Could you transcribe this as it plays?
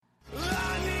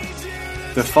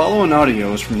The following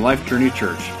audio is from Life Journey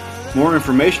Church. More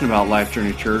information about Life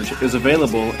Journey Church is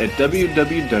available at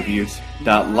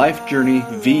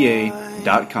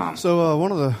www.lifejourneyva.com.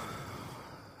 So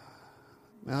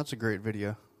that's a great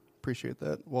video. Appreciate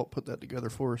that. Walt put that together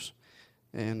for us.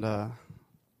 And I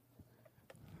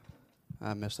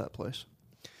miss that place.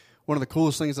 One of the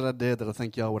coolest things that I did that I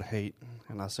think y'all would hate,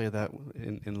 and I say that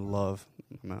in love.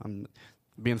 I'm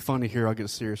being funny here. I'll get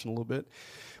serious in a little bit.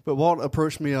 But Walt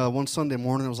approached me one Sunday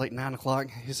morning. It was like 9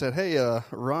 o'clock. He said, "Hey,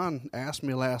 Ron asked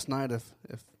me last night if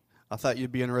I thought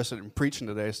you'd be interested in preaching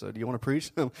today. So do you want to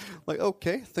preach?" I'm like,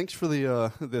 "Okay, thanks for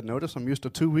the notice. I'm used to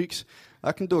 2 weeks.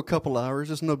 I can do a couple hours.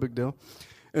 It's no big deal."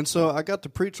 And so I got to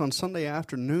preach on Sunday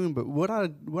afternoon. But what I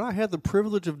had the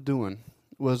privilege of doing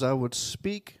was I would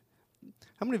speak.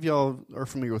 How many of y'all are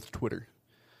familiar with Twitter?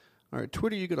 All right,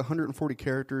 Twitter, you get 140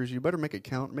 characters. You better make it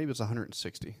count. Maybe it's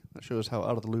 160. That shows how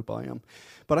out of the loop I am.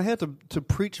 But I had to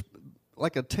preach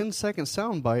like a 10-second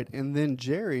soundbite, and then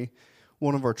Jerry,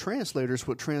 one of our translators,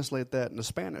 would translate that into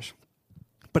Spanish.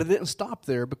 But it didn't stop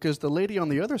there, because the lady on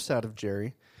the other side of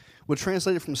Jerry would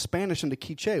translate it from Spanish into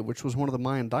Quiche, which was one of the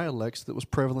Mayan dialects that was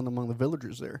prevalent among the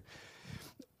villagers there.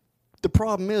 The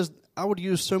problem is I would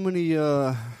use so many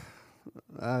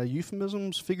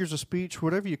euphemisms, figures of speech,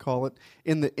 whatever you call it,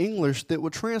 in the English that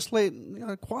would translate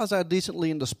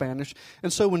quasi-decently into Spanish.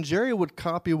 And so when Jerry would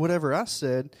copy whatever I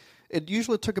said, it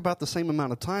usually took about the same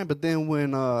amount of time. But then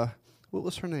when, what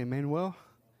was her name, Manuela?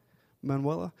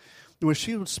 When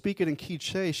she would speak it in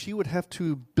Quiche, she would have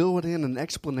to build in an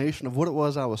explanation of what it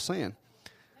was I was saying.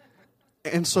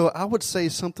 And so I would say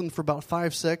something for about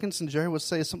 5 seconds, and Jerry would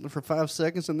say something for 5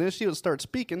 seconds, and then she would start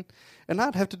speaking, and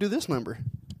I'd have to do this number.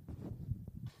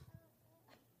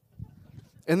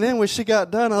 And then when she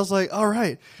got done, I was like, all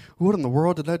right, what in the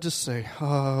world did I just say?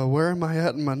 Where am I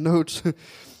at in my notes?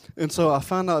 And so I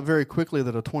found out very quickly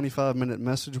that a 25-minute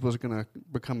message was going to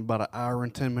become about an hour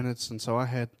and 10 minutes. And so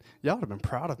y'all would have been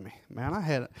proud of me. Man,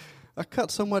 I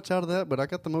cut so much out of that, but I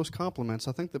got the most compliments.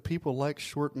 I think that people like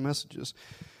short messages.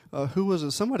 Who was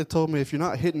it? Somebody told me, if you're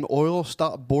not hitting oil,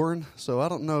 stop boring. So I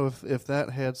don't know if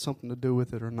that had something to do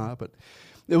with it or not. But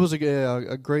it was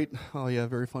a great,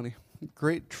 very funny.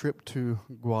 Great trip to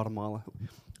Guatemala.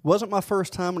 Wasn't my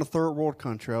first time in a third world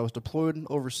country. I was deployed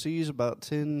overseas about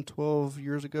 10, 12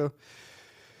 years ago.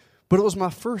 But it was my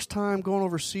first time going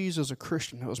overseas as a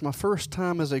Christian. It was my first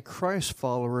time as a Christ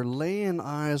follower laying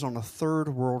eyes on a third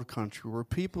world country where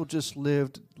people just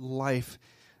lived life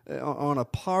on a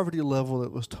poverty level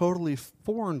that was totally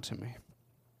foreign to me.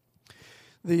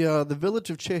 The village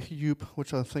of Chehiyup,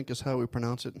 which I think is how we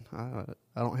pronounce it. I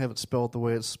don't have it spelled the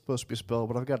way it's supposed to be spelled,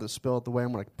 but I've got it spelled the way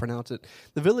I'm going to pronounce it.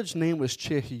 The village name was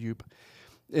Chehiyup.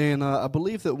 And I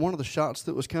believe that one of the shots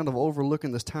that was kind of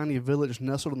overlooking this tiny village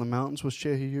nestled in the mountains was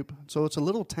Chehiyup. So it's a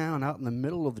little town out in the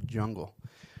middle of the jungle.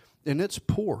 And it's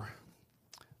poor.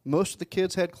 Most of the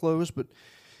kids had clothes, but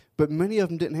many of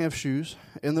them didn't have shoes.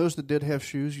 And those that did have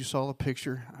shoes, you saw the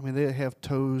picture. I mean, they'd have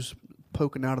toes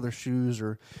poking out of their shoes,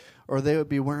 or they would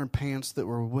be wearing pants that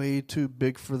were way too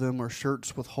big for them, or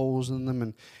shirts with holes in them.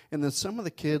 And then some of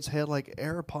the kids had like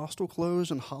Aeropostale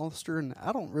clothes and Hollister, and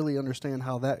I don't really understand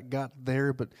how that got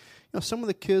there. But some of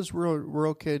the kids were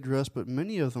okay dressed, but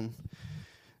many of them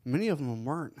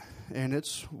weren't. And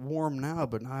it's warm now,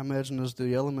 but I imagine as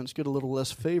the elements get a little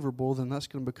less favorable, then that's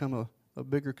going to become a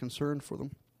bigger concern for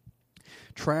them.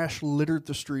 Trash littered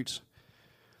the streets.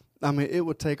 I mean, it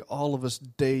would take all of us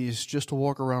days just to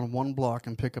walk around one block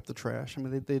and pick up the trash. I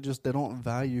mean, they don't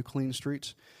value clean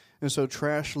streets. And so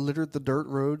trash littered the dirt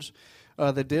roads.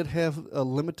 They did have a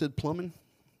limited plumbing.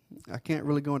 I can't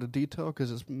really go into detail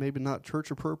because it's maybe not church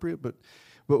appropriate, but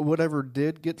whatever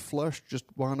did get flushed just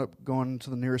wound up going to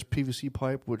the nearest PVC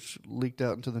pipe, which leaked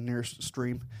out into the nearest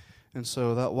stream. And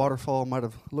so that waterfall might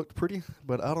have looked pretty,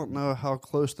 but I don't know how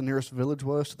close the nearest village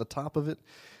was to the top of it.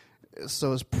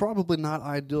 So it's probably not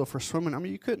ideal for swimming. I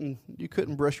mean, you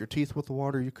couldn't brush your teeth with the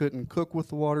water. You couldn't cook with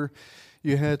the water.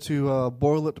 You had to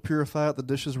boil it to purify it. The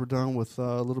dishes were done with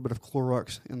a little bit of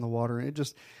Clorox in the water. And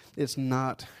it's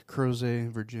not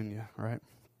Crozet, Virginia, right?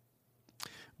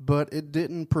 But it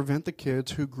didn't prevent the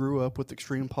kids who grew up with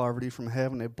extreme poverty from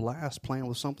having a blast playing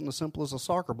with something as simple as a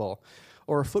soccer ball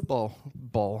or a football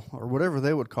ball or whatever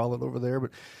they would call it over there.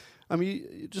 But, I mean,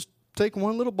 you just take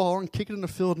one little ball and kick it in the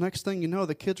field. Next thing you know,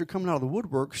 the kids are coming out of the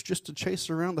woodworks just to chase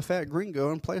around the fat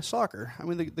gringo and play soccer. I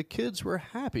mean, the kids were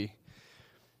happy,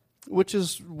 which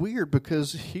is weird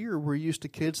because here we're used to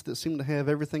kids that seem to have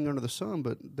everything under the sun,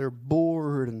 but they're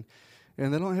bored and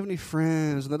they don't have any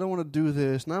friends and they don't want to do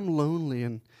this, and I'm lonely.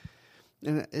 And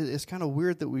And it's kind of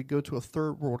weird that we go to a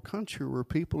third world country where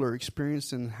people are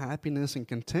experiencing happiness and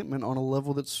contentment on a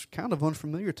level that's kind of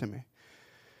unfamiliar to me.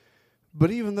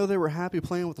 But even though they were happy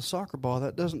playing with the soccer ball,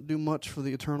 that doesn't do much for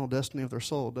the eternal destiny of their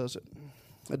soul, does it?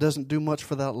 It doesn't do much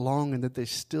for that longing that they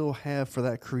still have for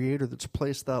that Creator that's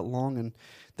placed that longing,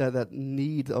 that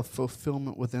need of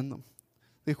fulfillment within them.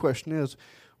 The question is,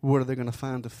 what are they going to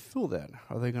find to fill that?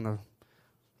 Are they going to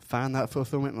find that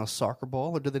fulfillment in a soccer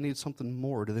ball, or do they need something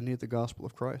more? Do they need the gospel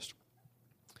of Christ?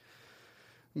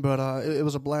 But it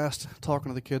was a blast talking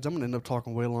to the kids. I'm going to end up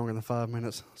talking way longer than 5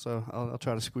 minutes, so I'll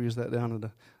try to squeeze that down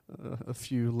into a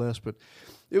few less. But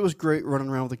it was great running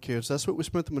around with the kids. That's what we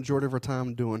spent the majority of our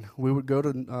time doing. We would go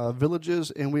to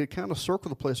villages, and we'd kind of circle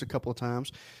the place a couple of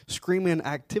times, screaming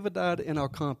 "Actividad en el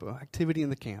campo," activity in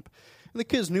the camp. And the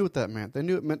kids knew what that meant. They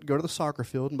knew it meant go to the soccer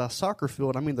field. And by soccer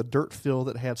field, I mean the dirt field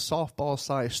that had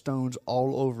softball-sized stones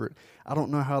all over it. I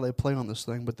don't know how they play on this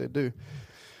thing, but they do.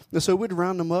 And so we'd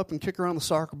round them up and kick around the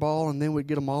soccer ball, and then we'd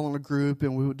get them all in a group,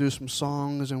 and we would do some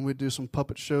songs, and we'd do some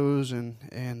puppet shows, and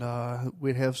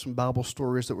we'd have some Bible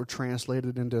stories that were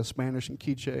translated into Spanish and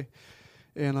Quiche.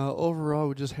 And overall,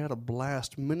 we just had a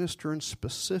blast ministering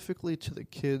specifically to the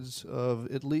kids of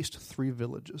at least 3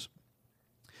 villages.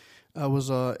 I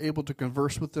was able to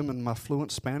converse with them in my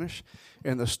fluent Spanish,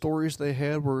 and the stories they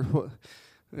had were,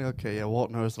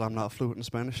 Walt knows that I'm not fluent in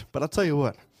Spanish, but I'll tell you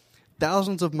what,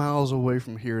 thousands of miles away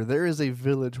from here, there is a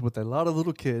village with a lot of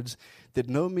little kids that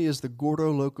know me as the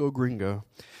Gordo Loco Gringo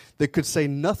that could say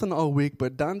nothing all week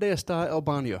but "Donde está el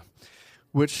baño?"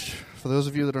 which, for those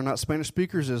of you that are not Spanish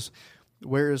speakers, is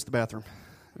 "Where is the bathroom?"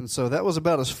 And so that was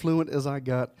about as fluent as I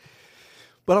got.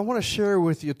 But I want to share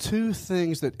with you 2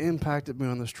 things that impacted me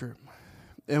on this trip.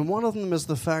 And one of them is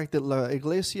the fact that La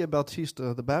Iglesia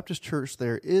Bautista, the Baptist church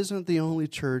there, isn't the only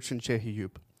church in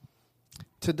Chehiyup.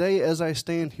 Today, as I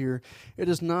stand here, it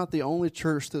is not the only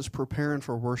church that's preparing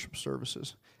for worship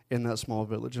services in that small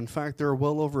village. In fact, there are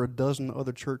well over a dozen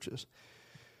other churches.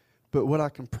 But what I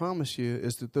can promise you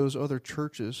is that those other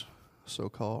churches,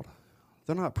 so-called,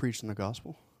 they're not preaching the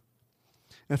gospel.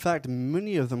 In fact,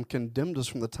 many of them condemned us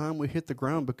from the time we hit the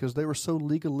ground because they were so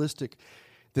legalistic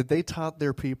that they taught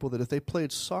their people that if they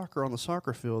played soccer on the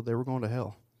soccer field, they were going to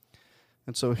hell.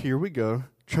 And so here we go,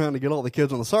 trying to get all the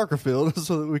kids on the soccer field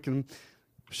so that we can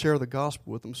share the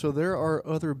gospel with them. So there are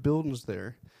other buildings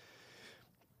there,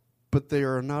 but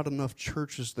there are not enough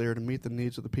churches there to meet the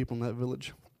needs of the people in that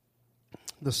village.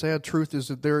 The sad truth is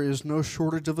that there is no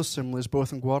shortage of assemblies,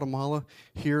 both in Guatemala,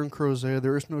 here in Crozet.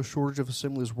 There is no shortage of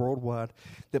assemblies worldwide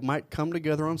that might come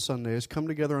together on Sundays, come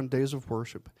together on days of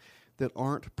worship, that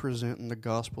aren't presenting the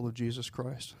gospel of Jesus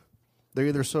Christ. They're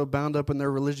either so bound up in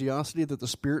their religiosity that the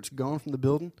Spirit's gone from the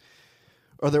building,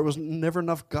 or there was never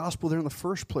enough gospel there in the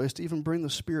first place to even bring the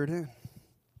Spirit in.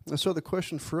 And so the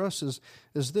question for us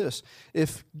is this.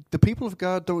 If the people of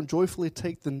God don't joyfully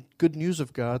take the good news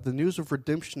of God, the news of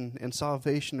redemption and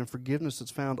salvation and forgiveness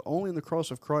that's found only in the cross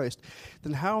of Christ,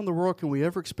 then how in the world can we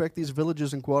ever expect these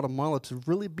villages in Guatemala to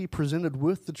really be presented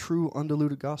with the true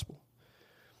undiluted gospel?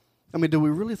 I mean, do we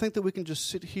really think that we can just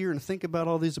sit here and think about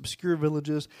all these obscure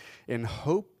villages and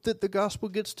hope that the gospel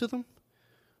gets to them?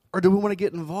 Or do we want to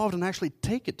get involved and actually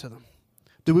take it to them?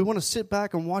 Do we want to sit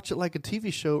back and watch it like a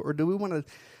TV show, or do we want to,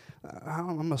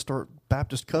 I'm going to start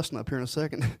Baptist cussing up here in a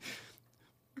second.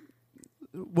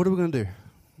 What are we going to do?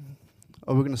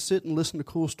 Are we going to sit and listen to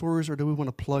cool stories, or do we want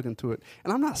to plug into it?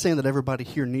 And I'm not saying that everybody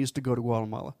here needs to go to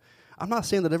Guatemala. I'm not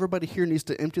saying that everybody here needs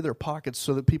to empty their pockets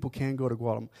so that people can go to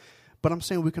Guatemala. But I'm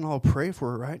saying we can all pray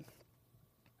for it, right?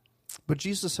 But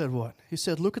Jesus said what? He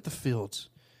said, look at the fields.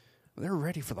 They're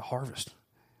ready for the harvest.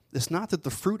 It's not that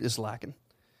the fruit is lacking.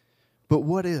 But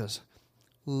what is?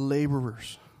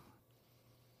 Laborers.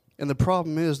 And the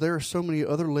problem is there are so many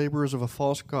other laborers of a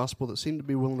false gospel that seem to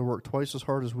be willing to work twice as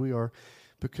hard as we are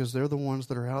because they're the ones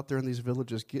that are out there in these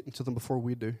villages getting to them before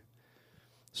we do.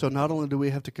 So not only do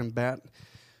we have to combat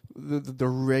the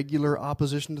regular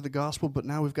opposition to the gospel, but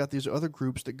now we've got these other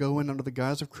groups that go in under the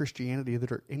guise of Christianity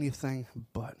that are anything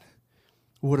but.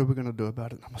 What are we going to do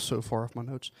about it? I'm so far off my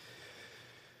notes.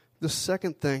 The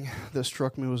second thing that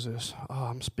struck me was this. Oh,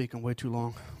 I'm speaking way too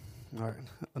long. All right,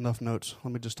 enough notes.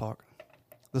 Let me just talk.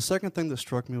 The second thing that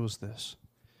struck me was this.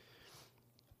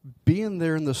 Being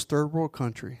there in this third world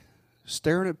country,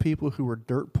 staring at people who were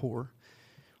dirt poor,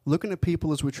 looking at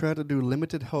people as we tried to do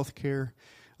limited health care,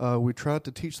 we tried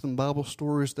to teach them Bible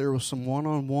stories. There was some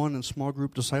one-on-one and small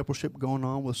group discipleship going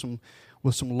on with some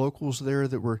locals there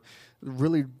that were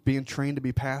really being trained to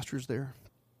be pastors there.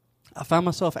 I found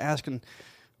myself asking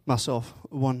myself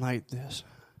one night this.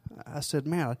 I said,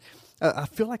 man, I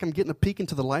feel like I'm getting a peek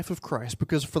into the life of Christ,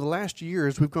 because for the last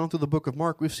years we've gone through the book of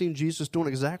Mark. We've seen Jesus doing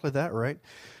exactly that, right?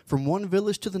 From one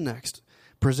village to the next,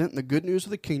 presenting the good news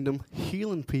of the kingdom,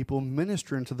 healing people,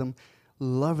 ministering to them,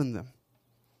 loving them.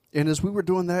 And as we were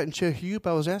doing that in Chehuyup,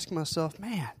 I was asking myself,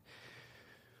 man,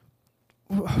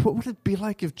 what would it be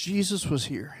like if Jesus was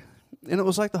here? And it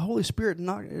was like the Holy Spirit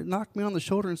knocked me on the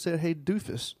shoulder and said, hey,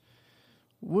 doofus,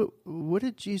 what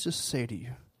did Jesus say to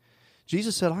you?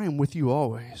 Jesus said, I am with you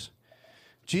always.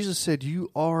 Jesus said,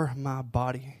 you are my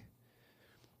body.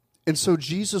 And so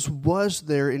Jesus was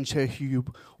there in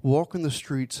Chehuyup, walking the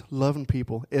streets, loving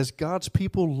people. As God's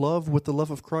people love with the love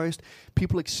of Christ,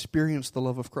 people experience the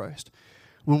love of Christ.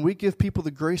 When we give people the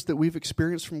grace that we've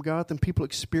experienced from God, then people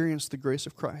experience the grace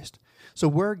of Christ. So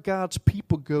where God's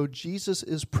people go, Jesus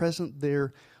is present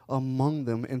there among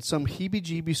them in some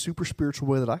heebie-jeebie super spiritual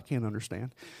way that I can't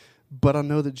understand. But I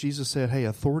know that Jesus said, hey,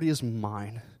 authority is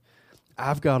mine.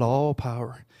 I've got all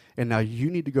power. And now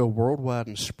you need to go worldwide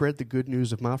and spread the good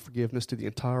news of my forgiveness to the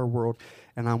entire world,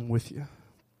 and I'm with you.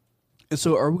 And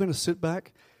so are we going to sit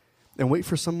back and wait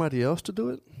for somebody else to do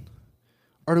it?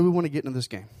 Or do we want to get into this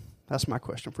game? That's my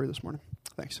question for you this morning.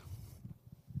 Thanks.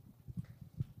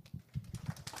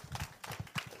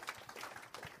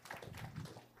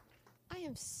 I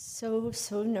am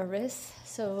so nervous.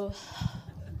 So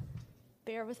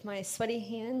bear with my sweaty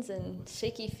hands and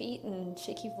shaky feet and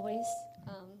shaky voice.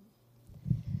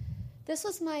 This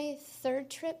was my third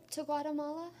trip to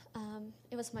Guatemala.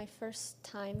 It was my first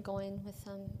time going with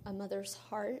a mother's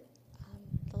heart.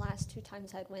 The last 2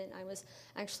 times I went, I was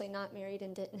actually not married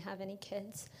and didn't have any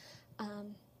kids.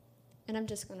 And I'm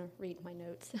just going to read my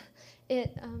notes.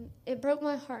 It broke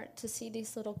my heart to see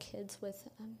these little kids with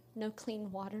no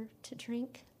clean water to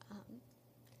drink,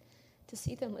 to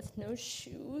see them with no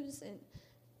shoes and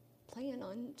playing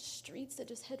on streets that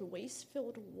just had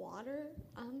waste-filled water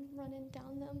running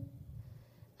down them.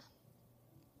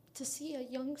 To see a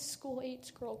young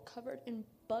school-age girl covered in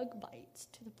bug bites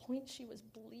to the point she was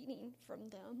bleeding from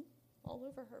them all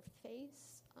over her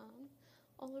face,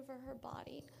 all over her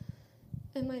body.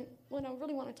 And what I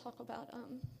really want to talk about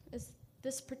is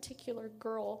this particular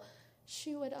girl.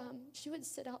 She would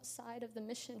sit outside of the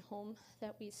mission home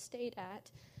that we stayed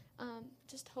at,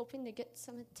 just hoping to get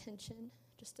some attention,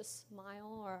 just a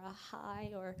smile or a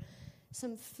hi or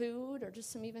some food or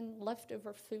just some even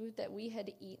leftover food that we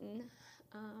had eaten.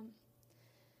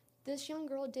 This young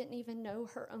girl didn't even know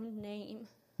her own name,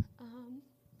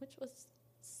 which was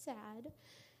sad.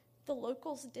 The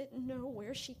locals didn't know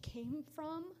where she came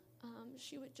from.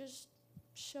 She would just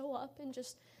show up and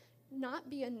just not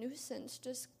be a nuisance,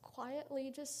 just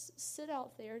quietly just sit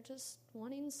out there, just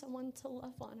wanting someone to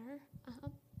love on her.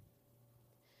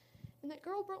 And that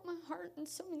girl broke my heart in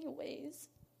so many ways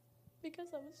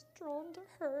because I was drawn to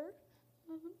her.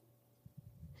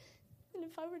 And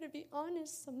if I were to be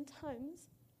honest, sometimes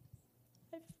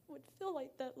I would feel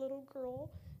like that little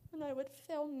girl, and I would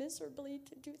fail miserably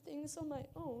to do things on my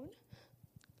own.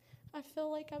 I feel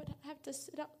like I would have to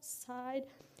sit outside,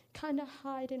 kind of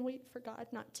hide and wait for God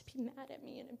not to be mad at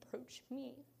me and approach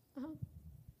me.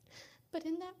 But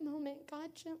in that moment,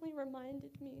 God gently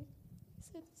reminded me, he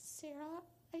said, Sarah,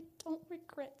 I don't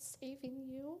regret saving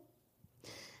you.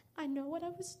 I know what I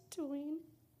was doing,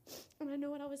 and I know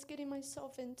what I was getting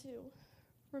myself into.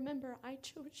 Remember, I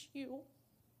chose you.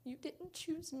 You didn't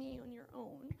choose me on your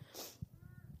own.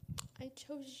 I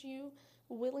chose you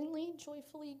willingly,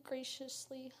 joyfully,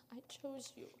 graciously. I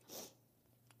chose you.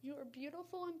 You are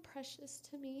beautiful and precious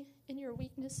to me, and your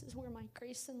weakness is where my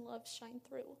grace and love shine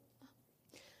through.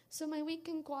 So my week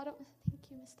in Guatemala, thank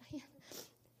you, Miss Diane.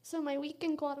 So my week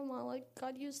in Guatemala,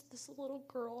 God used this little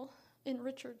girl, in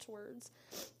Richard's words,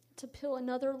 to peel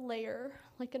another layer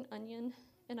like an onion,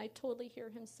 and I totally hear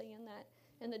him saying that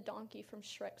in the donkey from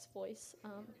Shrek's voice.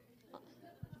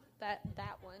 That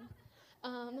one.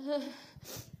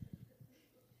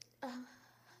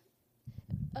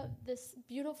 This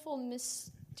beautiful,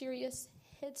 mysterious,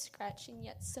 head-scratching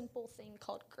yet simple thing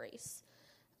called grace.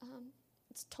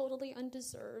 It's totally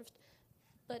undeserved,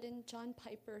 but in John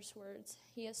Piper's words,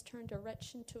 he has turned a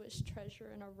wretch into his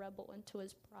treasure and a rebel into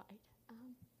his bride.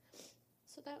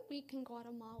 So that week in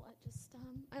Guatemala,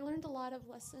 I learned a lot of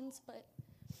lessons, but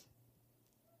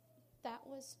that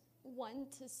was one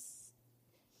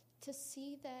to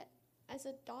see that as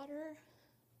a daughter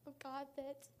of God,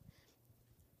 that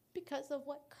because of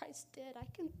what Christ did, I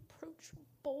can approach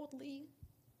boldly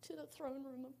to the throne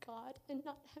room of God and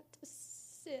not have to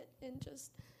sit and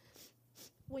just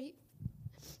wait,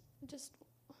 just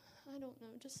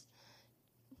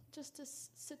to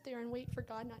sit there and wait for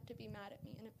God not to be mad at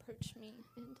me and approach me.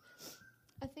 And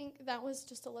I think that was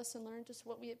just a lesson learned, just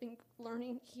what we had been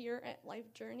learning here at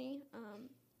Life Journey. I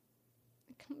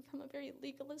come from a very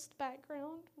legalist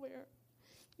background where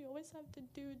you always have to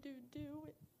do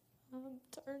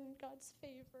to earn God's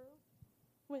favor,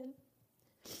 when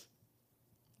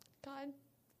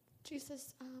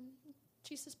Jesus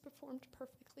performed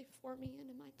perfectly for me and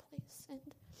in my place. And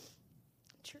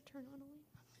it's your turn, Annalie.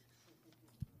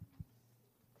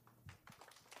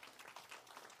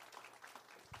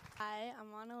 Hi,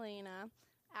 I'm Annalena.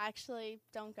 I actually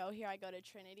don't go here. I go to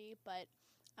Trinity, but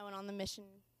I went on the mission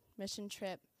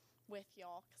trip with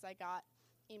y'all because I got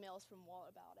emails from Walt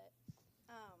about it.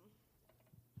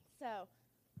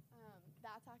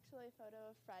 That's actually a photo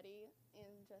of Freddie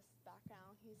in just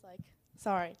background. He's like,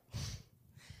 sorry.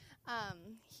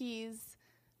 He's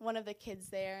one of the kids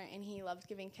there, and he loves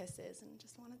giving kisses, and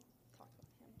just want to talk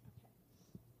about him.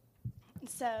 Okay.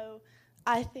 So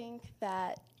I think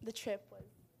that the trip was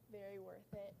very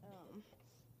worth it.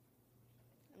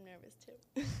 I'm nervous too.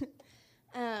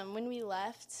 When we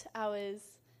left, I was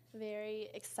very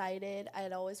excited. I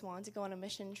had always wanted to go on a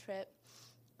mission trip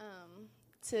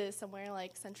to somewhere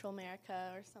like Central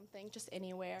America or something, just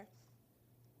anywhere.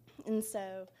 And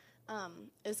so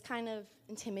it was kind of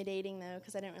intimidating, though,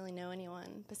 because I didn't really know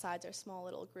anyone besides our small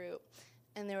little group.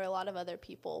 And there were a lot of other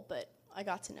people, but I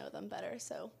got to know them better.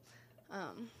 So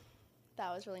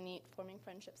that was really neat, forming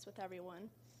friendships with everyone.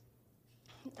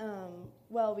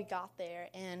 Well, we got there,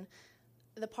 and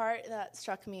the part that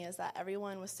struck me is that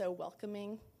everyone was so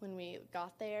welcoming when we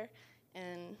got there,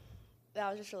 and that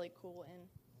was just really cool. And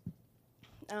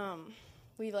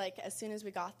we, like, as soon as we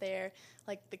got there,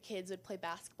 like, the kids would play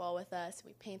basketball with us.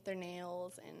 We'd paint their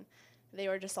nails, and they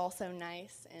were just all so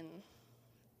nice, and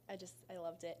I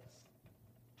loved it.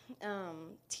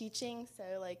 Teaching,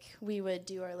 so, like, we would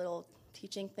do our little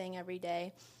teaching thing every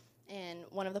day, and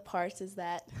one of the parts is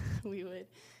that we would,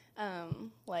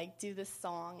 like, do this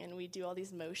song, and we'd do all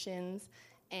these motions,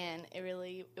 and it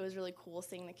was really cool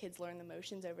seeing the kids learn the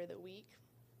motions over the week.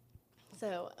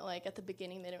 So, like, at the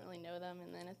beginning, they didn't really know them,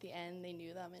 and then at the end, they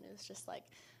knew them, and it was just, like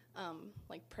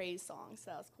praise songs,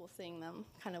 so that was cool seeing them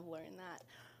kind of learn that.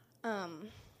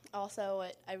 Also,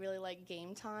 I really like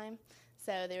game time,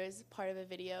 so there was part of a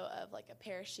video of, like, a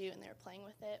parachute, and they were playing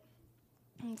with it,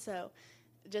 and so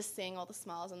just seeing all the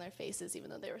smiles on their faces,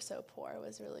 even though they were so poor,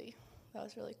 was really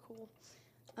cool.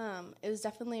 It was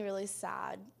definitely really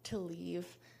sad to leave.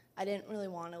 I didn't really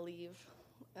want to leave.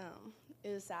 It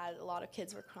was sad. A lot of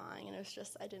kids were crying, and it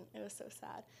was so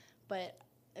sad. But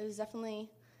it was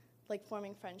definitely, like,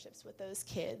 forming friendships with those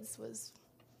kids was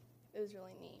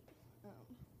really neat.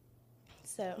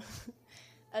 So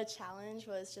a challenge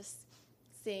was just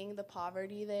seeing the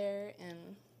poverty there,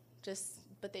 and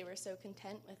but they were so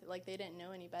content with it. Like, they didn't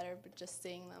know any better, but just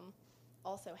seeing them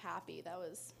all so happy, that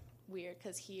was weird,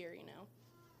 because here,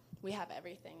 we have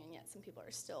everything, and yet some people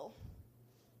are still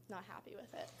not happy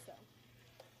with it, so.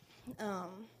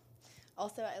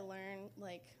 Also, I learned,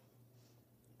 like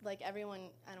everyone,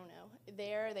 I don't know,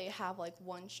 there they have, like,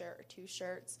 one shirt or two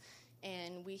shirts,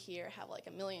 and we here have, like,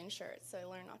 a million shirts, so I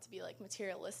learned not to be, like,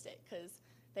 materialistic, because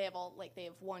they have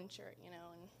one shirt, and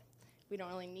we don't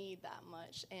really need that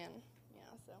much, and,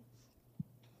 so.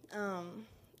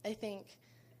 I think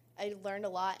I learned a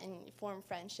lot and formed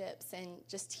friendships, and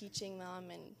just teaching them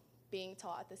and being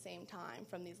taught at the same time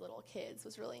from these little kids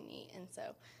was really neat, and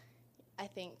so I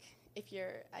think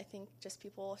just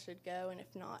people should go, and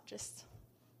if not, just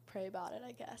pray about it,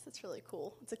 I guess. It's really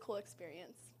cool. It's a cool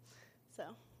experience.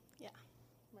 So, yeah.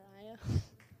 Mariah.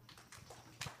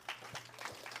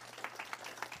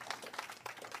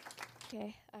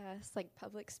 Okay, it's like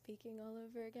public speaking all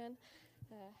over again.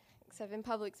 Except in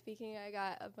public speaking, I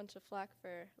got a bunch of flack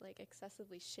for, like,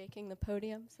 excessively shaking the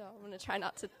podium, so I'm going to try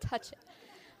not to touch it.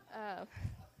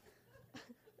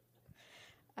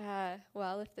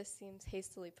 Well, if this seems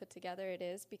hastily put together, it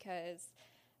is because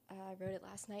I wrote it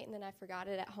last night and then I forgot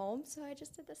it at home, so I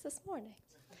just did this morning.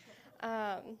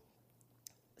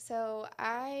 So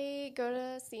I go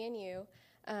to CNU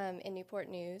in Newport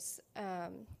News,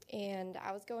 and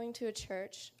I was going to a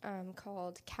church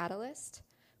called Catalyst,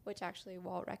 which actually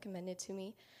Walt recommended to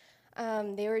me.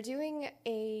 They were doing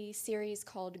a series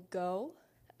called Go,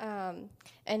 and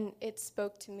it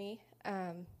spoke to me,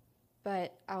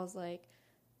 but I was like,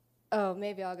 oh,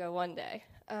 maybe I'll go one day.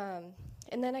 And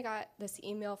then I got this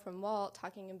email from Walt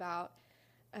talking about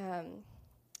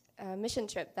a mission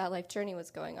trip that Life Journey was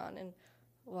going on. And,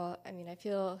 well, I mean, I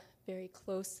feel very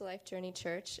close to Life Journey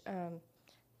Church.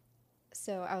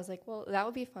 So I was like, well, that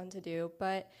would be fun to do,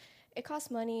 but it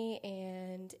costs money,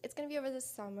 and it's going to be over this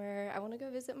summer. I want to go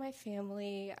visit my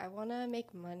family. I want to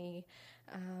make money.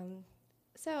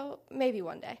 So maybe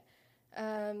one day.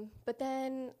 But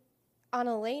then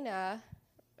Annalena,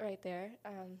 right there,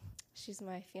 she's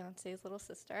my fiance's little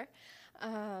sister,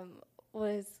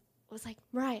 was like,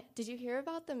 Mariah, did you hear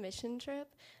about the mission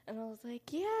trip? And I was like,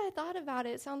 yeah, I thought about it.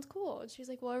 It sounds cool. And she's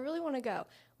like, well, I really want to go.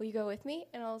 Will you go with me?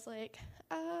 And I was like,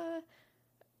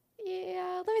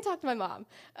 yeah, let me talk to my mom.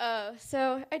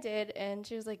 So I did, and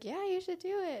she was like, yeah, you should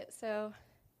do it. So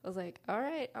I was like, all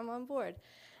right, I'm on board.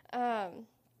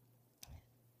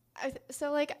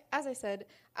 So, like, as I said,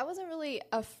 I wasn't really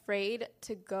afraid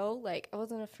to go. Like, I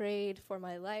wasn't afraid for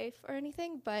my life or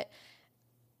anything, but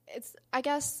it's, I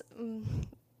guess,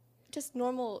 just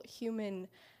normal human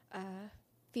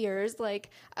fears.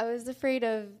 Like, I was afraid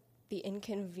of the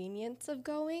inconvenience of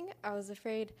going. I was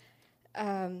afraid,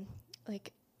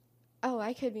 like, oh,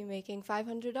 I could be making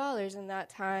 $500 in that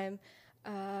time.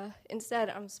 Instead,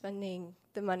 I'm spending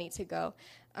the money to go.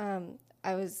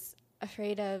 I was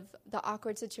afraid of the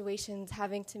awkward situations,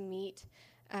 having to meet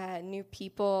new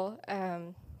people,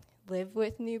 live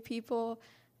with new people,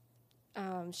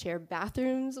 share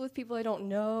bathrooms with people I don't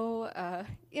know,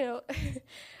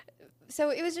 So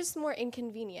it was just more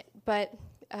inconvenient. But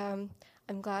I'm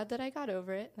glad that I got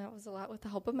over it. That was a lot with the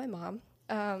help of my mom.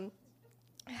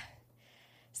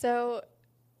 So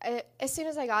as soon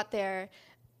as I got there,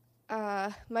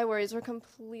 my worries were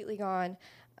completely gone.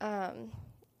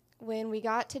 When we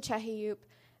got to Chehahup,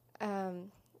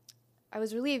 I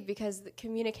was relieved because the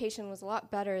communication was a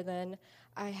lot better than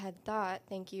I had thought.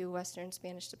 Thank you, Western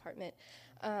Spanish Department.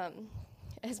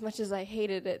 As much as I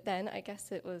hated it then, I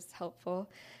guess it was helpful.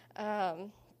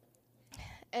 And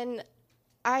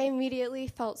I immediately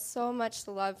felt so much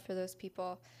love for those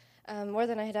people, more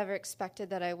than I had ever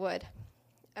expected that I would.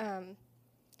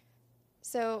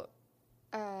 So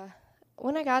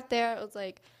when I got there, I was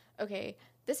like, okay,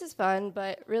 this is fun,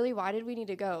 but really, why did we need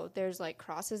to go? There's, like,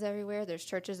 crosses everywhere. There's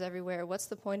churches everywhere. What's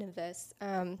the point of this?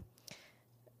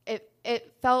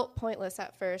 It felt pointless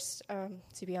at first,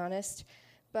 to be honest.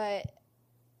 But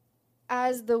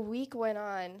as the week went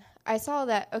on, I saw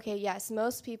that, okay, yes,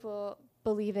 most people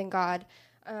believe in God.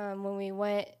 When we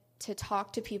went to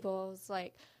talk to people, it was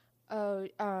like, oh,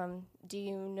 do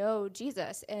you know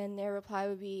Jesus? And their reply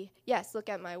would be, yes, look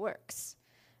at my works.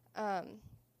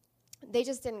 They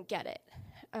just didn't get it.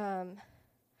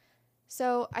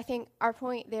 So I think our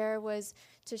point there was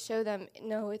to show them,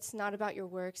 no, it's not about your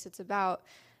works. It's about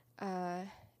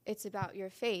your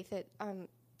faith.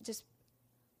 Just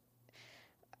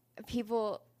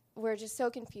people were just so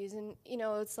confused, and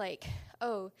it's like,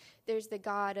 oh, there's the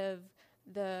God of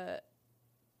the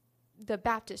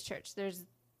Baptist church. There's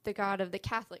the God of the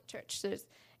Catholic church.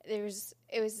 It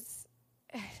was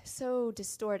so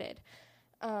distorted.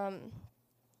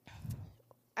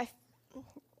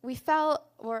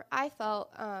 I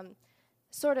felt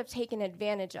sort of taken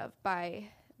advantage of by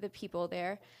the people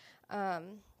there.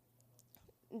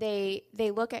 They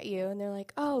look at you and they're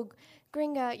like, oh,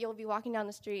 gringa. You'll be walking down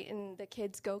the street and the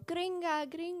kids go, gringa,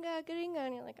 gringa, gringa.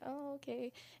 And you're like, oh,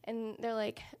 okay. And they're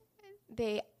like,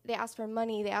 they ask for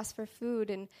money, they ask for food,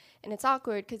 and it's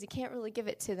awkward because you can't really give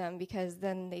it to them because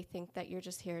then they think that you're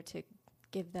just here to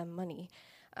give them money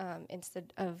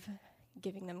instead of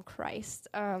giving them Christ.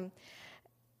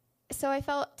 So I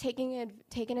felt taken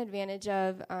advantage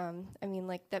of.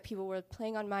 That people were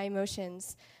playing on my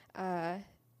emotions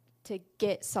to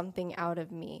get something out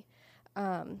of me,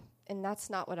 and that's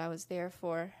not what I was there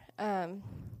for.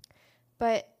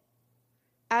 But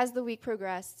as the week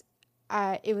progressed,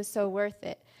 it was so worth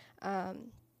it. I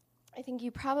think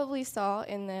you probably saw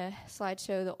in the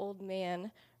slideshow the old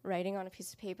man writing on a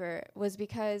piece of paper was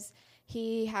because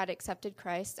he had accepted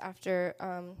Christ after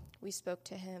we spoke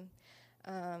to him.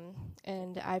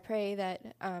 And I pray that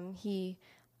he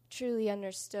truly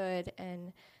understood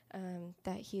and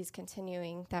that he's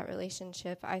continuing that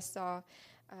relationship. I saw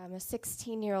a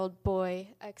 16-year-old boy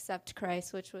accept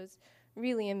Christ, which was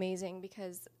really amazing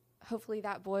because hopefully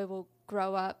that boy will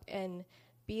grow up and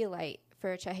be a light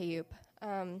for Chehahup.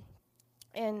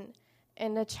 And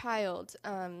a child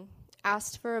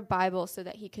asked for a Bible so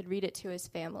that he could read it to his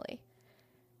family.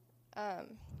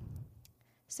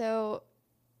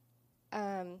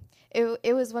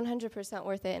 It was 100%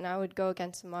 worth it, and I would go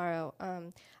again tomorrow.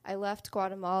 I left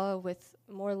Guatemala with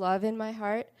more love in my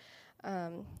heart,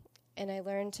 and I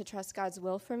learned to trust God's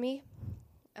will for me.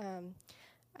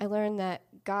 I learned that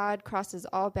God crosses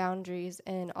all boundaries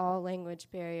and all language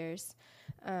barriers.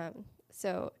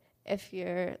 So if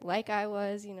you're like I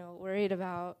was, worried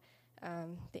about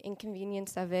the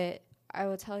inconvenience of it, I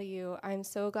will tell you I'm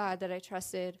so glad that I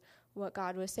trusted what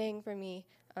God was saying for me.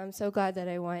 I'm so glad that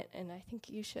I went, and I think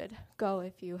you should go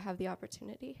if you have the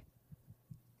opportunity.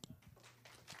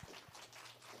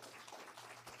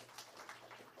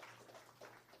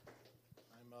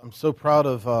 I'm so proud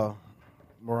of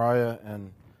Mariah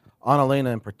and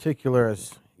Annalena in particular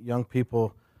as young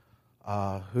people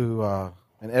who,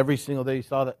 and every single day you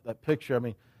saw that picture, I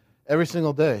mean, every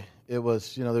single day it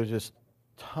was, there's just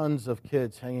tons of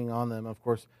kids hanging on them. Of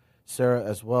course, Sarah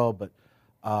as well, but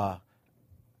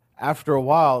after a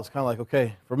while, it's kind of like,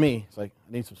 okay, for me, it's like,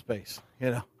 I need some space,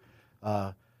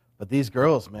 But these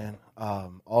girls, man,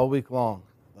 all week long,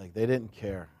 like they didn't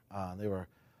care. They were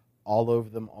all over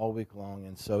them all week long.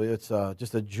 And so it's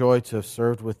just a joy to have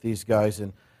served with these guys.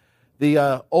 And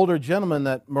the older gentleman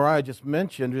that Mariah just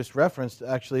mentioned, just referenced,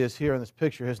 actually is here in this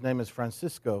picture. His name is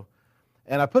Francisco.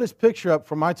 And I put his picture up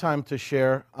for my time to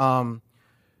share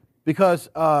because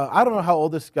I don't know how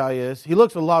old this guy is. He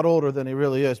looks a lot older than he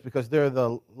really is because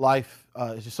the life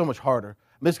is just so much harder.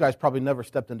 This guy's probably never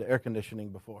stepped into air conditioning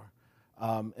before.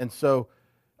 And so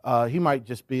he might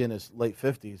just be in his late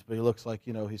 50s, but he looks like,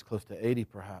 he's close to 80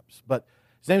 perhaps. But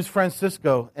his name's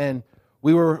Francisco, and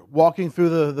we were walking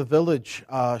through the village,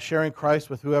 sharing Christ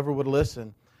with whoever would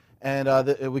listen. And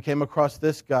we came across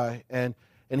this guy, and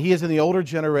he is in the older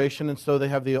generation, and so they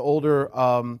have the older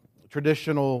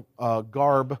traditional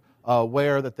garb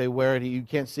wear that they wear. And you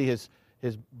can't see his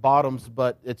bottoms,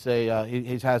 but it's he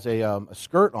has a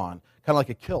skirt on, kind of like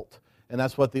a kilt. And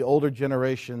that's what the older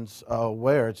generations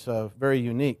wear. It's very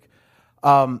unique.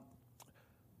 But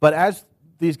as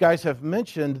these guys have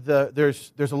mentioned,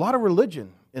 there's a lot of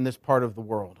religion in this part of the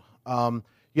world.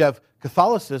 You have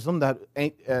Catholicism that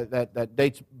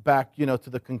dates back, to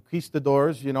the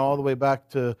conquistadors, all the way back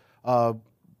to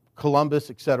Columbus,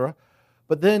 etc.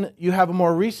 But then you have a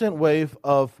more recent wave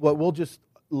of what we'll just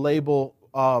label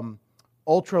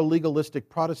ultra-legalistic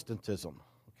Protestantism,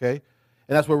 okay?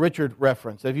 And that's what Richard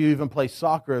referenced. If you even play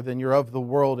soccer, then you're of the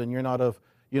world and you're not of,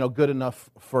 good enough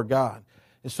for God.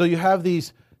 And so you have the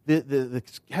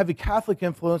heavy Catholic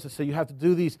influence that say you have to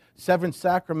do these 7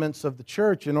 sacraments of the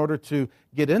church in order to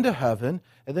get into heaven.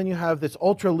 And then you have this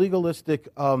ultra-legalistic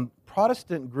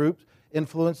Protestant group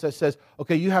influence that says,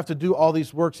 okay, you have to do all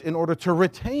these works in order to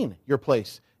retain your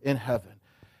place in heaven.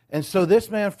 And so this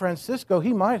man, Francisco,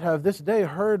 he might have this day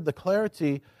heard the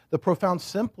clarity, the profound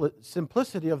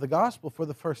simplicity of the gospel for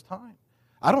the first time.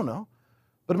 I don't know.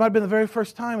 But it might have been the very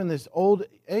first time in this old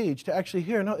age to actually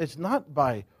hear, no, it's not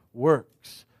by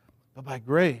works, but by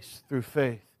grace through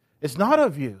faith. It's not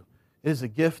of you. It is a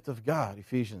gift of God,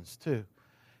 Ephesians 2.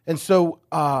 And so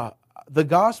the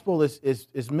gospel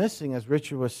is missing, as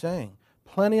Richard was saying.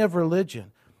 Plenty of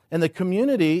religion. And the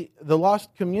community, the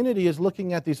lost community, is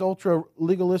looking at these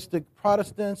ultra-legalistic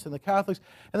Protestants and the Catholics,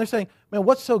 and they're saying, man,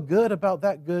 what's so good about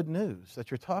that good news that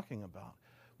you're talking about?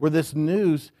 Where this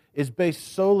news is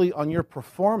based solely on your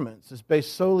performance, is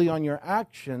based solely on your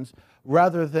actions,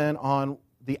 rather than on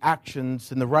the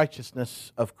actions and the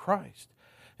righteousness of Christ.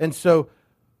 And so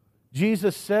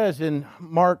Jesus says in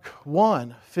Mark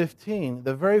 1:15,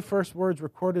 the very first words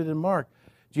recorded in Mark,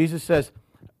 Jesus says,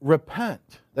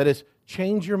 repent, that is,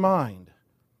 change your mind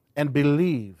and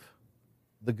believe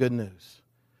the good news.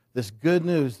 This good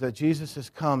news that Jesus has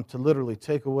come to literally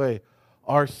take away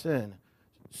our sin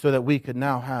so that we could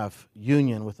now have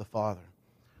union with the Father.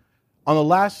 On the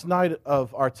last night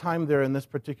of our time there in this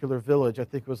particular village, I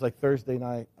think it was like Thursday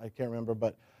night, I can't remember,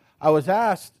 but I was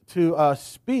asked to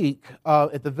speak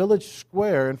at the village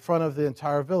square in front of the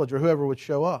entire village, or whoever would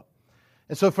show up.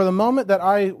 And so for the moment that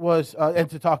I was, and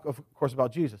to talk, of course,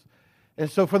 about Jesus. And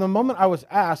so from the moment I was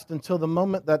asked until the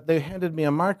moment that they handed me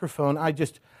a microphone, I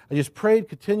just prayed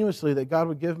continuously that God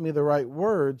would give me the right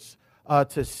words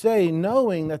to say,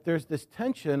 knowing that there's this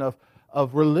tension of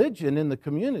religion in the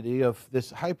community, of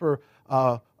this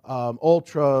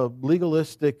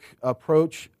ultra-legalistic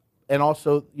approach, and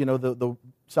also, the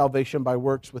salvation by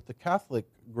works with the Catholic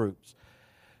groups.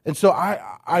 And so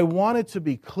I wanted to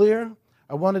be clear,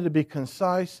 I wanted to be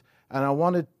concise, and I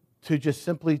wanted to just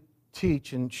simply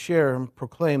teach and share and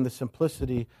proclaim the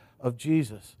simplicity of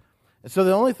Jesus. And so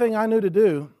the only thing I knew to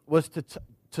do was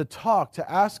to talk, to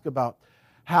ask about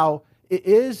how it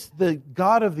is the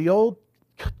God of the Old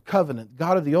Covenant,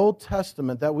 God of the Old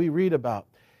Testament that we read about.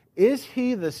 Is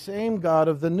He the same God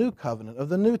of the New Covenant, of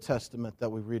the New Testament that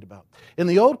we read about? In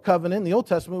the Old Covenant, in the Old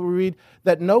Testament, we read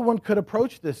that no one could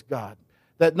approach this God,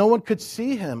 that no one could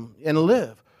see Him and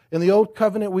live. In the Old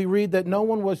Covenant, we read that no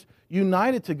one was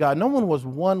united to God. No one was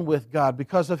one with God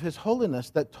because of His holiness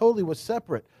that totally was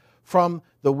separate from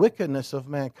the wickedness of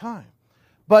mankind.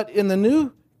 But in the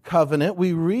New Covenant,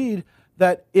 we read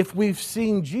that if we've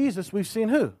seen Jesus, we've seen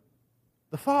who?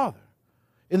 The Father.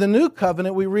 In the New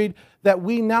Covenant, we read that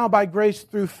we now, by grace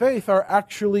through faith, are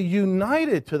actually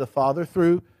united to the Father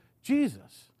through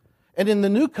Jesus. And in the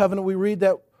New Covenant, we read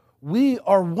that we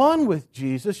are one with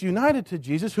Jesus, united to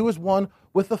Jesus, who is one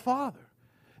with the Father.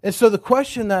 And so the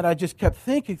question that I just kept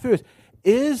thinking through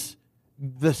is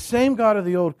the same God of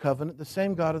the Old Covenant the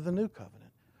same God of the New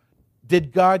Covenant?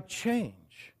 Did God change?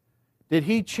 Did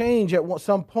He change at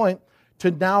some point to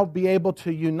now be able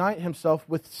to unite Himself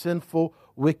with sinful,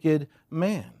 wicked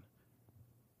man?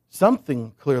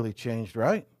 Something clearly changed,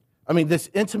 right? I mean, this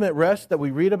intimate rest that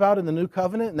we read about in the New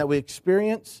Covenant and that we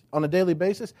experience on a daily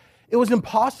basis, it was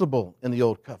impossible in the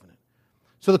Old Covenant.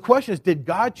 So the question is, did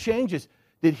God change?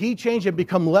 Did He change and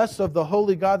become less of the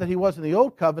holy God that He was in the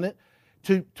Old Covenant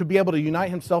to be able to unite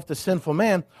Himself to sinful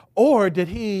man? Or did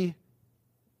He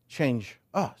change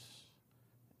us?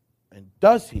 And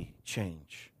does He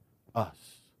change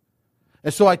us?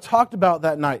 And so I talked about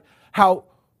that night how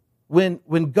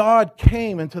when God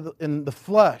came in the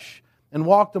flesh and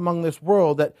walked among this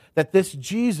world, that this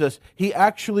Jesus, He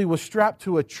actually was strapped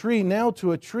to a tree, nailed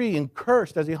to a tree, and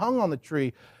cursed as He hung on the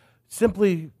tree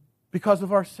simply because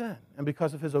of our sin and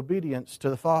because of His obedience to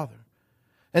the Father.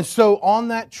 And so on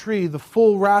that tree, the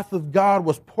full wrath of God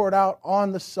was poured out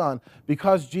on the Son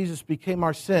because Jesus became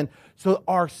our sin. So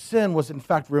our sin was in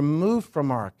fact removed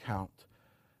from our account.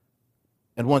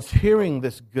 And once hearing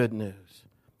this good news,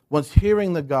 once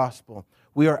hearing the gospel,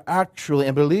 we are actually,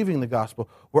 and believing the gospel,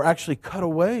 we're actually cut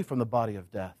away from the body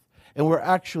of death. And we're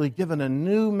actually given a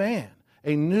new man,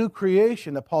 a new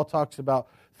creation that Paul talks about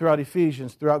throughout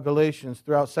Ephesians, throughout Galatians,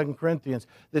 throughout 2 Corinthians.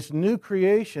 This new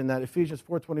creation that Ephesians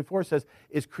 4:24 says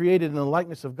is created in the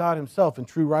likeness of God Himself in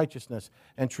true righteousness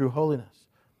and true holiness.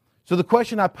 So the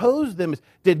question I posed them is,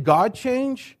 did God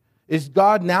change? Is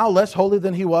God now less holy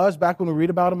than He was back when we read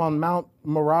about Him on Mount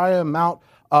Moriah, Mount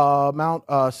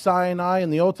Sinai in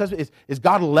the Old Testament? Is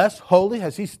God less holy?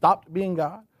 Has He stopped being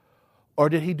God? Or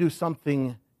did He do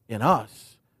something in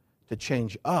us to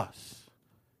change us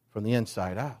from the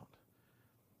inside out?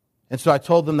 And so I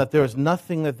told them that there is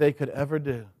nothing that they could ever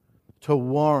do to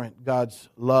warrant God's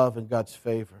love and God's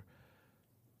favor.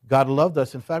 God loved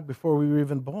us, in fact, before we were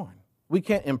even born. We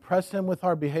can't impress Him with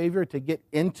our behavior to get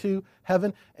into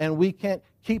heaven, and we can't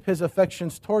keep His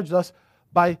affections towards us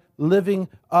by living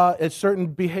a certain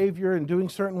behavior and doing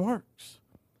certain works.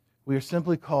 We are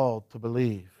simply called to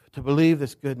believe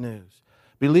this good news.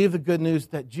 Believe the good news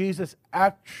that Jesus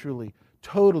actually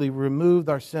totally removed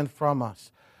our sin from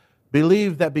us.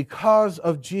 Believe that because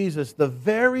of Jesus, the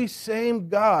very same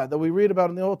God that we read about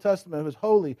in the Old Testament, who is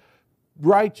holy,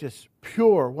 righteous,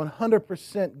 pure,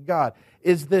 100% God,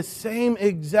 is this same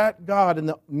exact God in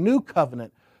the new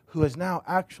covenant who has now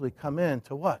actually come in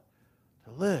to what?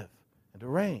 To live and to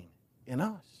reign in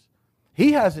us.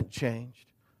 He hasn't changed,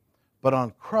 but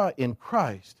in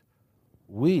Christ,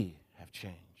 we have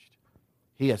changed.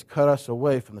 He has cut us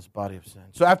away from this body of sin.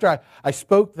 So after I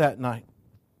spoke that night,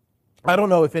 I don't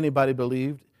know if anybody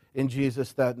believed in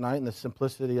Jesus that night and the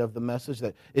simplicity of the message,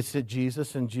 that it's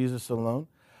Jesus and Jesus alone.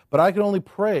 But I can only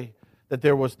pray that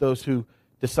there was those who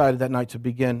decided that night to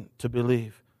begin to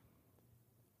believe.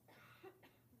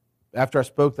 After I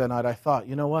spoke that night, I thought,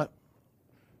 you know what?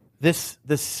 This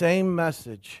same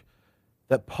message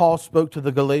that Paul spoke to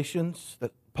the Galatians,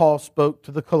 that Paul spoke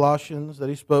to the Colossians, that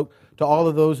he spoke to all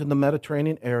of those in the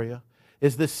Mediterranean area,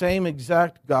 is the same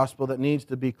exact gospel that needs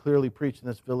to be clearly preached in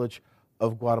this village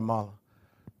of Guatemala.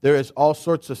 There is all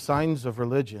sorts of signs of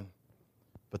religion,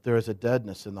 but there is a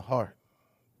deadness in the heart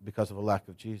because of a lack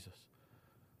of Jesus,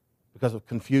 because of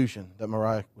confusion that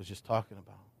Mariah was just talking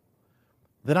about.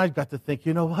 Then I got to think,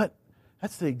 you know what?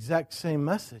 That's the exact same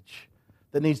message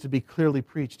that needs to be clearly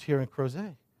preached here in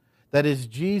Crozet. That is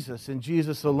Jesus and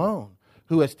Jesus alone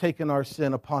who has taken our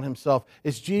sin upon Himself.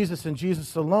 It's Jesus and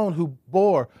Jesus alone who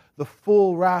bore the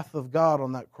full wrath of God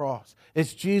on that cross.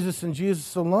 It's Jesus and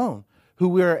Jesus alone who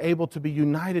we are able to be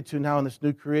united to now in this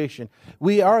new creation.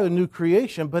 We are the new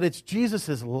creation, but it's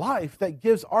Jesus' life that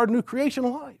gives our new creation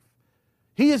life.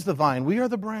 He is the vine, we are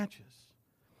the branches.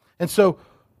 And so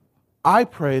I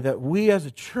pray that we as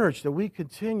a church, that we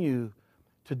continue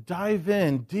to dive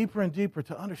in deeper and deeper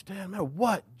to understand, man,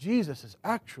 what Jesus has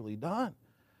actually done.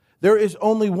 There is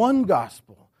only one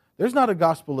gospel. There's not a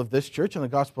gospel of this church and a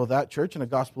gospel of that church and a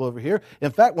gospel over here.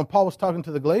 In fact, when Paul was talking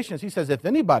to the Galatians, he says, if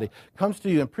anybody comes to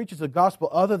you and preaches a gospel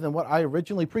other than what I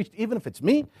originally preached, even if it's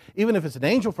me, even if it's an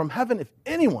angel from heaven, if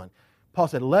anyone, Paul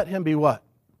said, let him be what?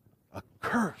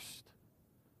 Accursed.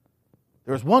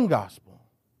 There is one gospel.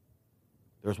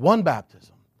 There is one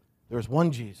baptism. There is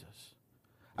one Jesus.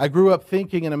 I grew up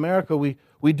thinking in America we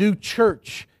do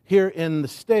church here in the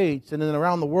States, and then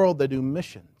around the world they do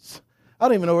missions. I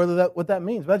don't even know what that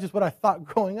means, but that's just what I thought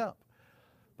growing up.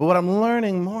 But what I'm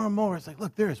learning more and more is like,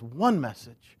 look, there is one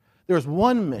message. There is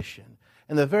one mission.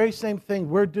 And the very same thing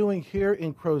we're doing here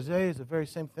in Crozet is the very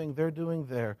same thing they're doing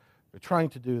there, they're trying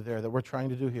to do there, that we're trying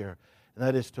to do here. And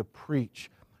that is to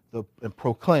preach and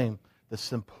proclaim the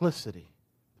simplicity.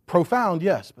 Profound,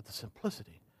 yes, but the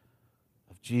simplicity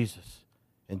of Jesus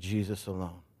and Jesus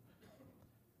alone.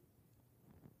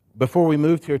 Before we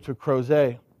moved here to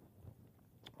Crozet,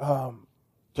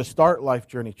 to start Life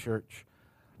Journey Church,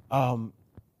 one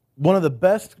of the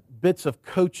best bits of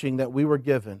coaching that we were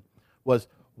given was,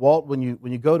 Walt, when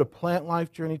you go to plant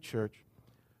Life Journey Church,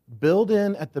 build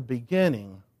in at the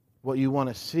beginning what you want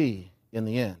to see in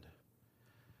the end.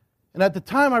 And at the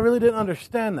time, I really didn't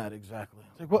understand that exactly.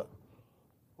 It's like,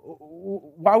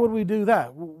 why would we do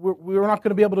that? We're not going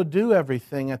to be able to do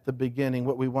everything at the beginning,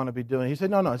 what we want to be doing. He said,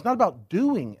 no, it's not about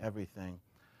doing everything,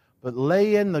 but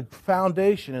lay in the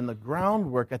foundation and the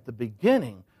groundwork at the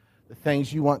beginning, the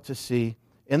things you want to see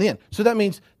in the end. So that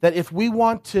means that if we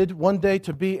wanted one day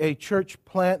to be a church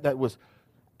plant that was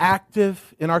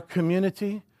active in our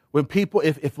community, when people,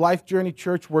 if Life Journey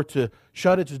Church were to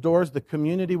shut its doors, the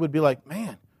community would be like,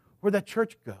 man, where'd that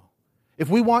church go? If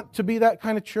we want to be that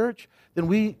kind of church, then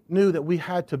we knew that we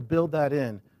had to build that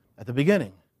in at the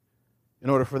beginning in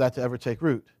order for that to ever take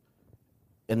root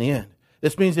in the end.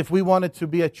 This means if we wanted to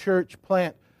be a church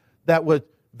plant that would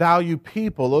value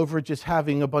people over just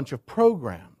having a bunch of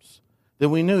programs, then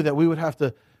we knew that we would have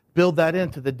to build that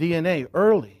into the DNA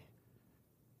early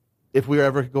if we were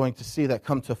ever going to see that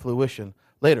come to fruition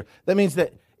later. That means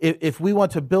that if we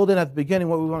want to build in at the beginning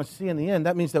what we want to see in the end,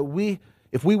 that means that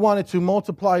if we wanted to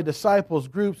multiply disciples,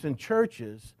 groups, and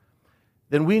churches,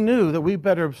 then we knew that we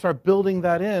better start building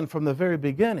that in from the very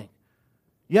beginning.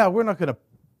 Yeah, we're not going to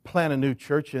plant a new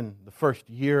church in the first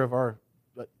year of our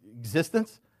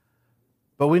existence,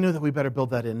 but we knew that we better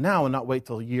build that in now and not wait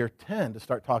till year 10 to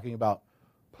start talking about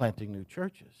planting new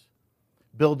churches.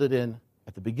 Build it in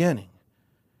at the beginning.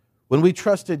 When we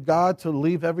trusted God to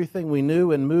leave everything we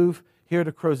knew and move here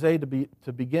to Crozet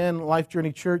to begin Life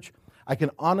Journey Church, I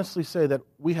can honestly say that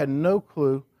we had no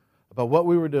clue about what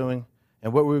we were doing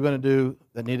and what we were going to do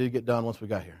that needed to get done once we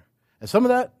got here. And some of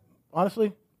that,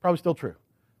 honestly, probably still true.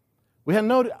 We had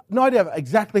no idea of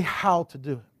exactly how to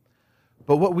do it.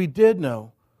 But what we did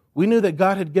know, we knew that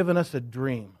God had given us a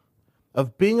dream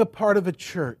of being a part of a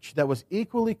church that was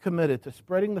equally committed to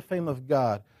spreading the fame of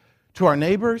God to our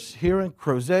neighbors here in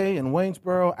Crozet, in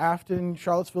Waynesboro, Afton,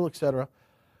 Charlottesville, etc.,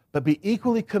 but be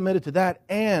equally committed to that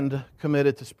and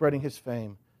committed to spreading His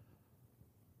fame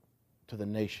to the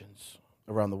nations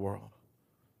around the world.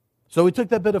 So we took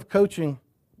that bit of coaching,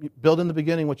 build in the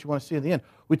beginning what you want to see in the end.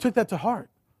 We took that to heart.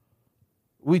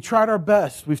 We tried our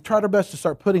best. We've tried our best to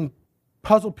start putting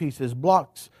puzzle pieces,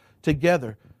 blocks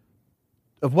together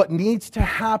of what needs to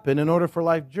happen in order for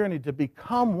Life Journey to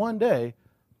become one day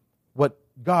what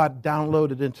God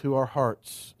downloaded into our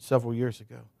hearts several years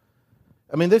ago.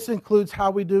 I mean, this includes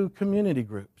how we do community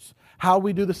groups, how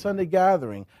we do the Sunday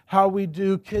gathering, how we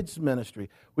do kids ministry.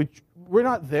 We're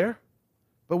not there,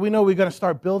 but we know we're going to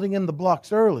start building in the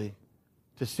blocks early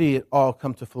to see it all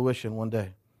come to fruition one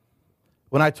day.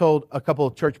 When I told a couple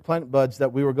of church plant buds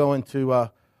that we were going to on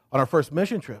our first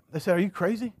mission trip, they said, "Are you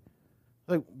crazy?"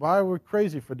 Like, why are we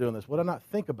crazy for doing this? What did I not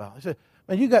think about? I said,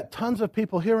 "Man, you got tons of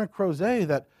people here in Crozet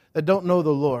that don't know the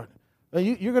Lord.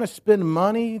 You're going to spend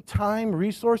money, time,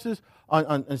 resources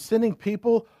on sending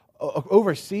people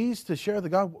overseas to share the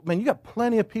gospel. Man, you got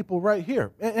plenty of people right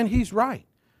here." And he's right.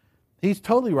 He's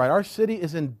totally right. Our city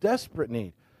is in desperate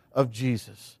need of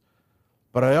Jesus.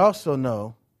 But I also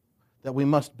know that we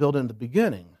must build in the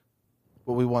beginning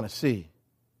what we want to see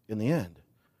in the end.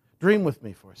 Dream with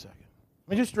me for a second.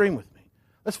 I mean, just dream with me.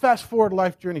 Let's fast forward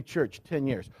Life Journey Church 10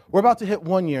 years. We're about to hit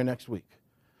 1 year next week.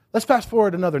 Let's fast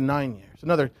forward another 9 years,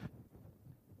 another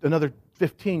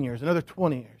 15 years, another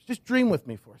 20 years. Just dream with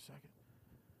me for a second.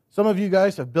 Some of you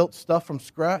guys have built stuff from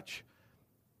scratch.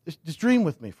 Just dream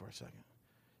with me for a second.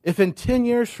 If in 10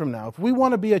 years from now, if we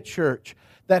want to be a church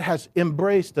that has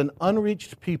embraced an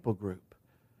unreached people group,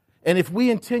 and if we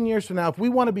in 10 years from now, if we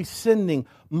want to be sending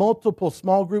multiple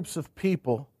small groups of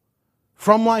people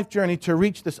from Life Journey to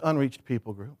reach this unreached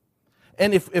people group,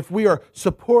 and if we are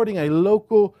supporting a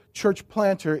local church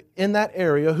planter in that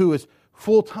area who is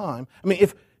full-time, I mean,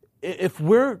 if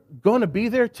we're going to be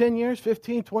there 10 years,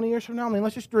 15, 20 years from now, I mean,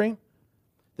 let's just dream,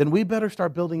 then we better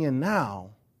start building in now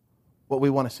what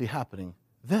we want to see happening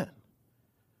then.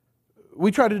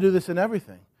 We try to do this in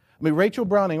everything. I mean, Rachel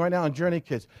Browning right now in Journey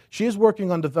Kids, she is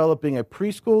working on developing a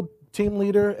preschool team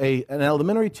leader, an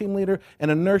elementary team leader,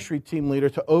 and a nursery team leader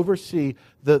to oversee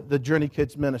the Journey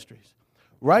Kids ministries.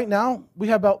 Right now, we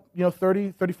have about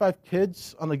 30, 35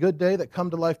 kids on a good day that come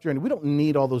to Life Journey. We don't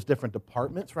need all those different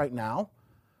departments right now.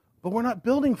 but we're not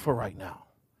building for right now.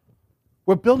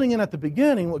 We're building in at the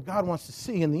beginning what God wants to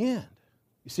see in the end.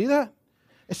 You see that?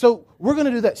 And so we're going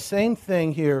to do that same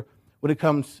thing here when it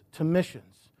comes to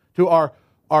missions, to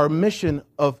our mission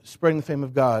of spreading the fame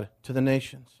of God to the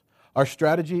nations. Our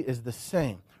strategy is the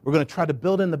same. We're going to try to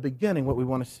build in the beginning what we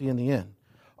want to see in the end.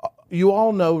 You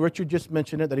all know, Richard just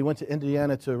mentioned it, that he went to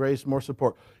Indiana to raise more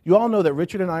support. You all know that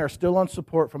Richard and I are still on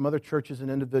support from other churches and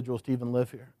individuals to even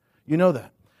live here. You know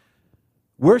that.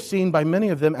 We're seen by many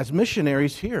of them as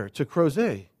missionaries here to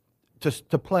Crozet,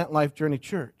 to plant Life Journey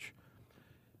Church.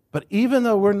 But even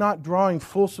though we're not drawing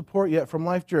full support yet from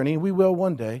Life Journey, we will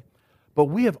one day, but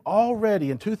we have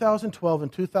already, in 2012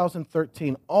 and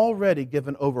 2013, already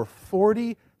given over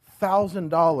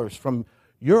 $40,000 from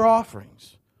your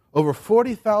offerings, over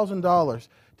 $40,000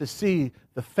 to see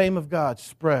the fame of God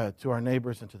spread to our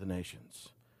neighbors and to the nations.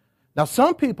 Now,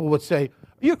 some people would say,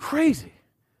 you're crazy.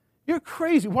 You're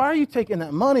crazy. Why are you taking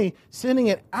that money, sending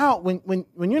it out when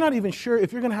you're not even sure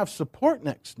if you're going to have support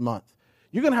next month?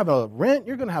 You're going to have a rent.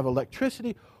 You're going to have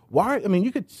electricity.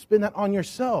 You could spend that on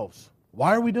yourselves.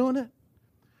 Why are we doing it?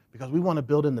 Because we want to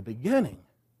build in the beginning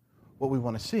what we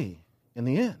want to see in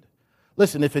the end.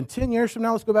 Listen, if in 10 years from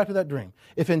now, let's go back to that dream.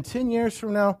 If in 10 years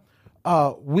from now,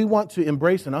 we want to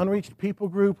embrace an unreached people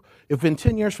group, if in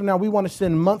 10 years from now we want to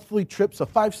send monthly trips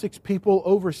of 5-6 people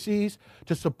overseas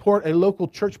to support a local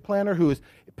church planter who is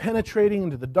penetrating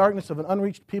into the darkness of an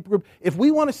unreached people group, if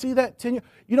we want to see that 10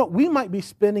 years, we might be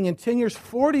spending in 10 years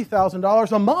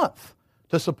 $40,000 a month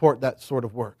to support that sort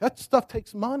of work. That stuff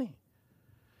takes money.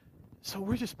 So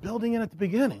we're just building in at the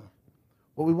beginning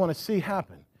what we want to see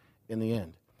happen in the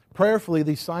end. Prayerfully,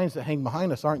 these signs that hang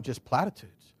behind us aren't just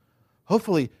platitudes.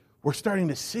 Hopefully, we're starting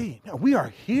to see, we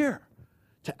are here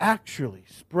to actually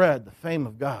spread the fame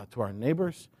of God to our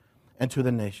neighbors and to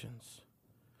the nations.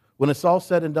 When it's all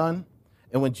said and done,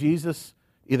 and when Jesus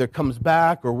either comes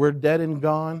back or we're dead and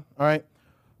gone, all right,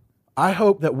 I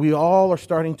hope that we all are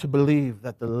starting to believe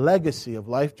that the legacy of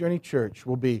Life Journey Church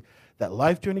will be that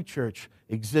Life Journey Church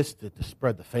existed to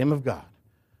spread the fame of God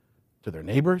to their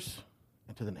neighbors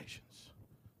and to the nations.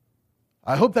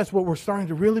 I hope that's what we're starting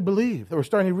to really believe, that we're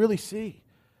starting to really see.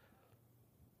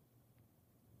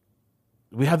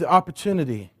 We have the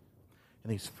opportunity in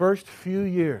these first few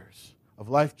years of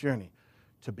Life Journey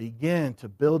to begin to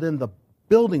build in the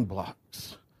building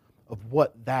blocks of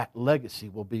what that legacy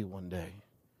will be one day.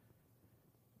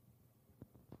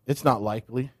 It's not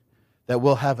likely that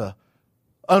we'll have an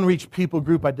unreached people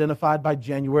group identified by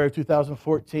January of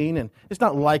 2014, and it's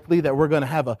not likely that we're going to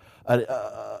have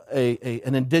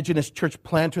an indigenous church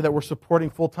planter that we're supporting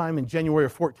full-time in January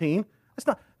of 14.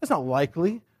 That's not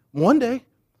likely. One day.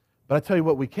 But I tell you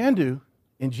what we can do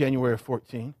in January of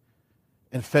 14,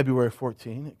 in February of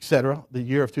 14, etc., the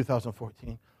year of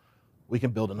 2014, we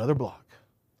can build another block.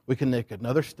 We can make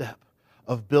another step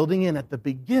of building in at the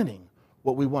beginning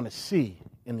what we want to see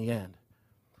in the end.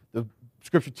 The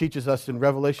Scripture teaches us in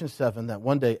Revelation 7 that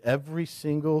one day every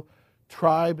single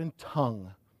tribe and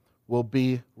tongue will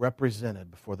be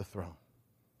represented before the throne.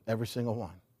 Every single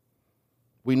one.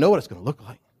 We know what it's going to look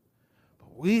like.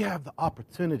 But we have the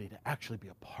opportunity to actually be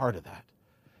a part of that.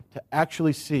 To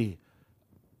actually see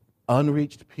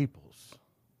unreached peoples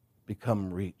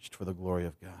become reached for the glory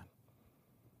of God.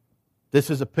 This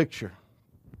is a picture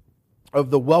of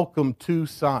the welcome to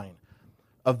sign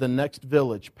of the next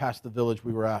village past the village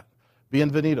we were at.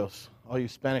 Bienvenidos. All you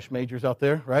Spanish majors out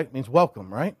there, right? It means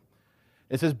welcome, right?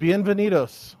 It says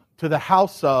bienvenidos to the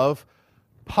house of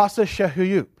Pasa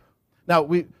Shehuyup. Now,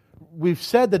 we've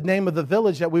said the name of the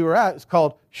village that we were at is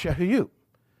called Shehuyup.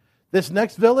 This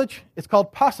next village is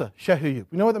called Pasa Shehuyup.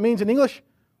 You know what that means in English?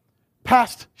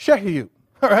 Past Shehuyup.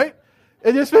 All right?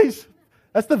 It just means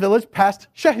that's the village past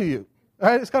Shehuyup. All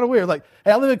right? It's kind of weird. Like,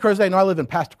 hey, I live in Crozet. No, I live in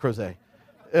past Crozet.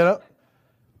 You know?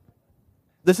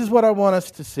 This is what I want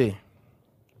us to see.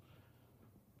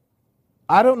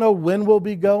 I don't know when we'll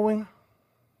be going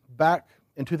back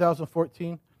in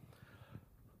 2014,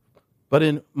 but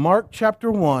in Mark chapter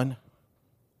 1,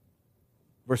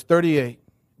 verse 38,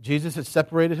 Jesus had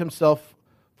separated himself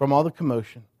from all the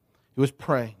commotion. He was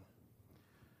praying.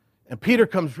 And Peter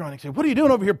comes running and says, "What are you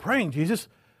doing over here praying, Jesus?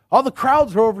 All the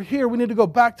crowds are over here. We need to go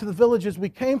back to the villages we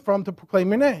came from to proclaim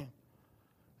your name."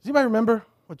 Does anybody remember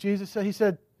what Jesus said? He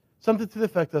said something to the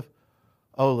effect of,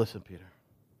 "Oh, listen, Peter.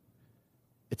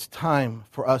 It's time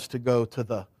for us to go to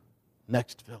the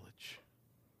next village.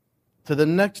 To the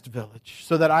next village,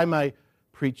 so that I might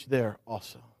preach there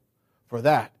also. For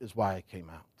that is why I came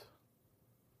out."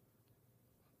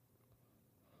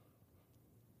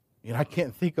 You know, I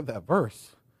can't think of that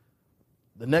verse.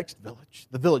 The next village,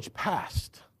 the village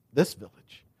past this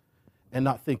village, and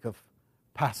not think of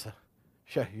Pasa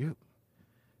Shahiyub.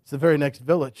 It's the very next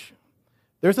village.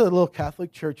 There's a little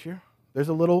Catholic church here. There's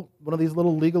one of these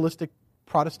little legalistic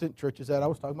Protestant churches that I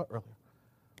was talking about earlier.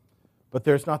 But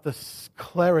there's not the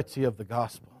clarity of the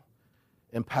gospel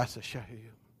in Pasa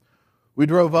Shahiyub. We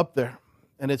drove up there,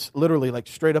 and it's literally like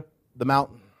straight up the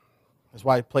mountain. That's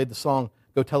why I played the song,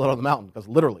 Go Tell It on the Mountain, because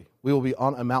literally, we will be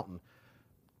on a mountain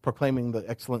proclaiming the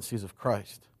excellencies of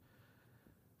Christ.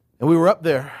 And we were up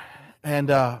there, and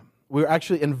we were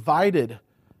actually invited.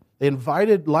 They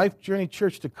invited Life Journey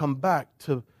Church to come back,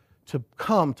 to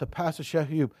come to Pasa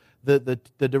Shahiyub.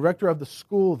 The director of the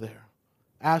school there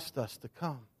asked us to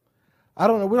come. I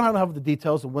don't know, we don't have the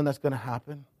details of when that's going to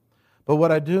happen. But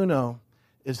what I do know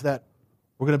is that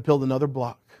we're going to build another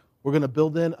block. We're going to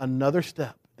build in another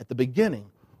step at the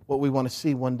beginning, what we want to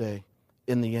see one day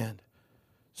in the end.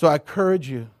 So I encourage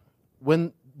you,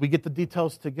 when we get the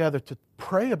details together, to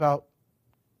pray about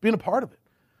being a part of it.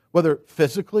 Whether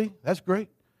physically, that's great.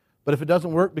 But if it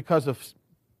doesn't work because of,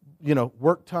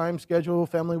 work time, schedule,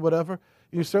 family, whatever,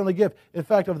 you can certainly give. In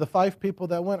fact, of the 5 people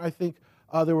that went, I think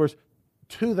there was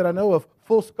 2 that I know of,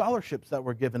 full scholarships that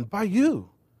were given by you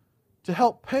to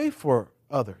help pay for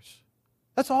others.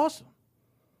 That's awesome.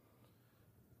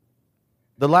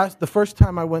 The first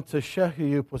time I went to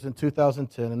Shahiyub was in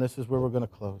 2010, and this is where we're going to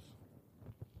close.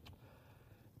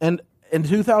 And in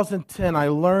 2010, I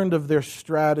learned of their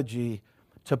strategy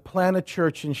to plant a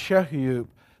church in Shahiyub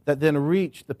that then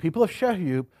reached the people of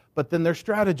Shahiyub, but then their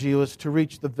strategy was to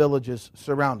reach the villages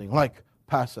surrounding, like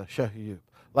Pasa Shahiyub,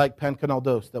 like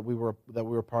Pancanaldos that we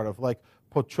were part of, like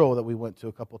Pocho that we went to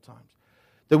a couple times.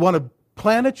 They want to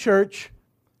plant a church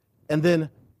and then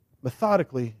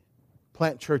methodically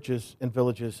plant churches in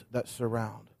villages that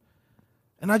surround.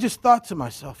 And I just thought to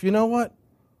myself, you know what?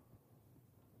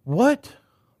 What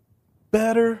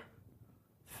better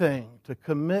thing to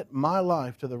commit my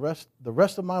life to the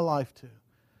rest of my life to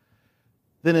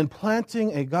than in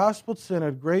planting a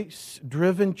gospel-centered,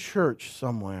 grace-driven church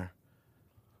somewhere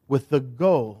with the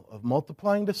goal of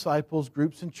multiplying disciples,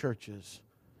 groups, and churches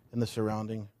in the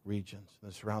surrounding regions, in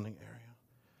the surrounding area.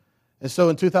 And so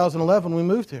in 2011, we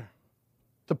moved here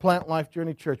to plant Life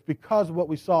Journey Church because of what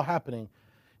we saw happening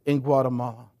in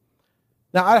Guatemala.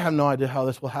 Now, I have no idea how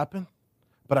this will happen,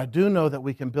 but I do know that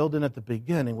we can build in at the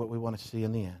beginning what we want to see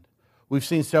in the end. We've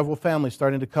seen several families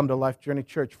starting to come to Life Journey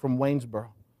Church from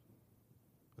Waynesboro.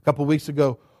 A couple weeks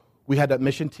ago, we had that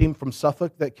mission team from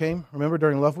Suffolk that came, remember,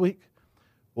 during Love Week?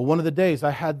 Well, one of the days I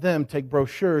had them take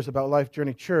brochures about Life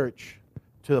Journey Church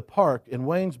to the park in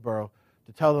Waynesboro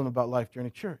to tell them about Life Journey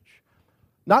Church.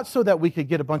 Not so that we could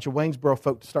get a bunch of Waynesboro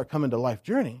folk to start coming to Life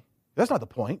Journey. That's not the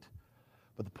point.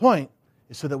 But the point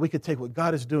is so that we could take what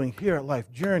God is doing here at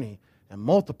Life Journey and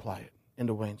multiply it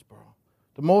into Waynesboro,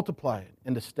 to multiply it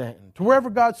into Stanton, to wherever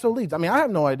God so leads. I mean, I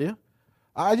have no idea.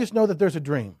 I just know that there's a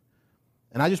dream.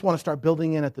 And I just want to start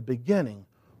building in at the beginning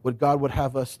what God would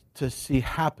have us to see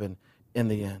happen in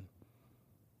the end.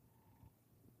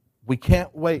 We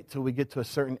can't wait till we get to a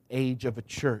certain age of a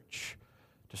church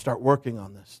to start working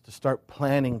on this, to start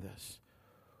planning this.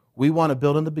 We want to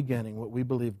build in the beginning what we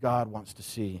believe God wants to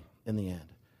see in the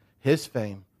end. His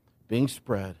fame being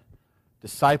spread,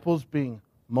 disciples being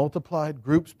multiplied,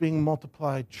 groups being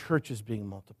multiplied, churches being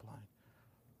multiplied.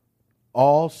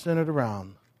 All centered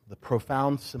around the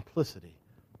profound simplicity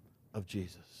of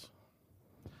Jesus.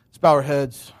 Let's bow our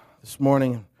heads this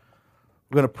morning.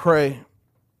 We're going to pray.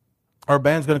 Our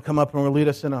band's going to come up and will lead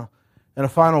us in a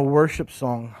final worship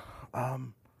song.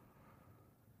 And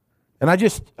I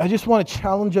just want to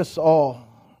challenge us all.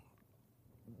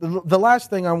 The last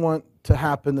thing I want to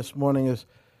happen this morning is,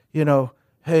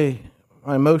 hey,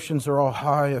 my emotions are all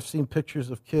high. I've seen pictures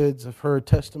of kids. I've heard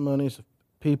testimonies of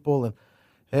people. And,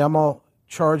 hey, I'm all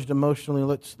charged emotionally.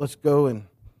 Let's go, and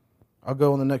I'll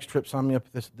go on the next trip. Sign me up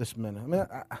this minute. I mean,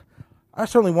 I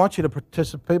certainly want you to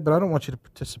participate, but I don't want you to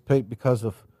participate because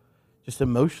of just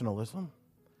emotionalism.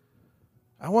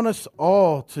 I want us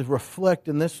all to reflect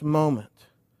in this moment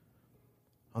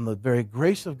on the very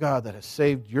grace of God that has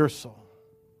saved your soul.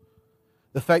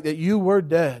 The fact that you were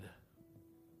dead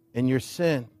in your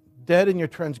sin, dead in your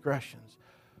transgressions.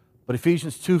 But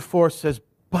Ephesians 2:4 says,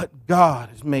 but God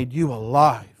has made you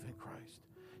alive in Christ.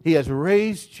 He has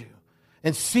raised you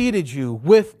and seated you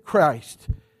with Christ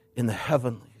in the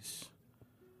heavenlies.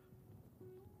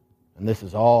 And this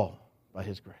is all by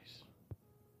His grace.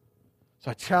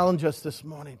 So I challenge us this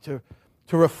morning to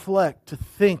reflect, to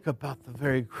think about the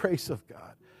very grace of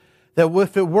God. That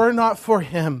if it were not for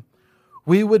Him,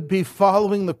 we would be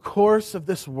following the course of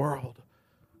this world,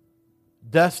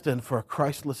 destined for a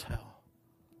Christless hell.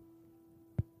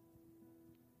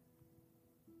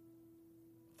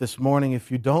 this morning,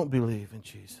 if you don't believe in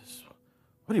Jesus,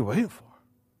 what are you waiting for?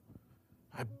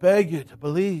 I beg you to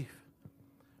believe.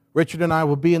 Richard and I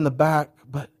will be in the back,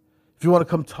 but if you want to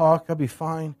come talk, I'll be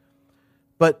fine.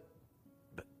 But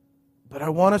I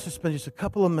want us to spend just a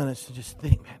couple of minutes to just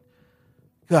think, man,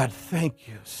 God, thank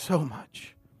you so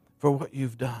much for what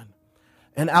you've done.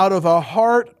 And out of a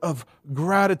heart of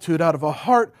gratitude, out of a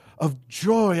heart of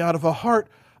joy, out of a heart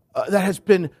that has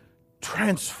been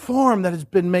transformed, that has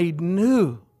been made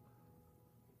new,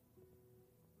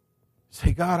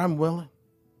 say, God, I'm willing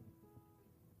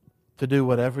to do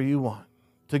whatever you want,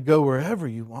 to go wherever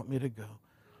you want me to go.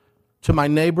 To my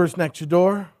neighbors next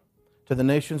door, to the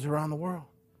nations around the world.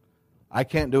 I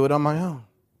can't do it on my own.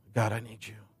 God, I need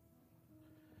you.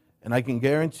 And I can't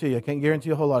guarantee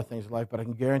a whole lot of things in life, but I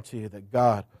can guarantee you that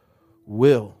God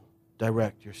will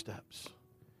direct your steps.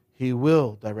 He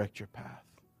will direct your path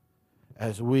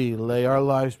as we lay our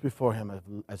lives before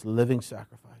Him as living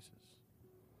sacrifices.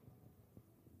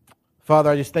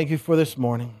 Father, I just thank you for this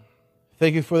morning.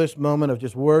 Thank you for this moment of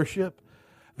just worship,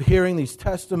 of hearing these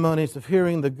testimonies, of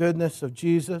hearing the goodness of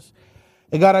Jesus.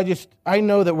 And God, I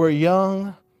know that we're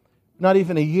young, not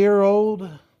even a year old,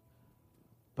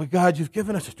 but God, you've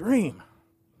given us a dream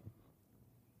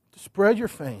to spread your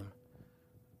fame.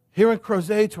 Here in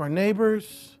Crozet to our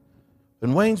neighbors,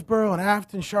 in Waynesboro and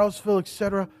Afton, Charlottesville,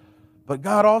 etc., but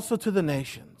God, also to the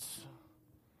nations.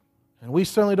 And we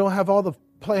certainly don't have all the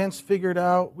plans figured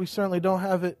out. We certainly don't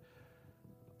have it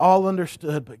all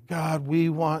understood, but God, we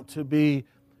want to be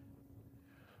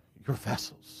your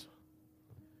vessels.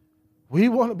 We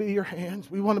want to be your hands.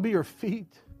 We want to be your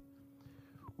feet.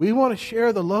 We want to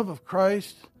share the love of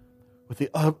Christ with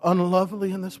the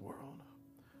unlovely in this world.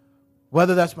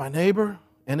 Whether that's my neighbor,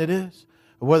 and it is,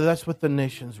 or whether that's with the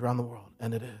nations around the world,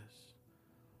 and it is.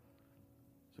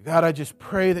 So God, I just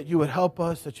pray that you would help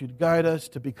us, that you'd guide us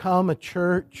to become a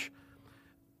church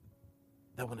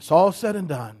that when it's all said and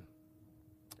done,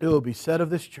 it will be said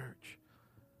of this church,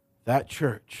 that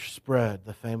church spread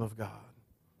the fame of God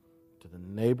to the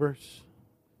neighbors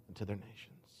and to their nations.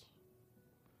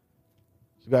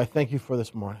 So God, thank you for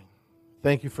this morning.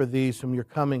 Thank you for these whom you're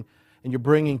coming and you're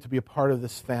bringing to be a part of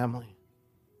this family.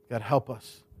 God, help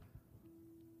us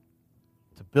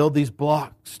to build these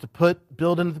blocks, to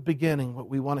build into the beginning what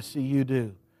we want to see you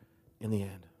do in the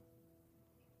end.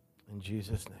 In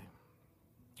Jesus' name,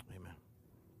 amen.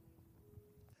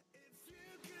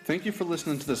 Thank you for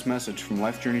listening to this message from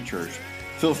Life Journey Church.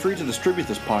 Feel free to distribute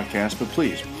this podcast, but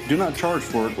please do not charge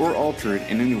for it or alter it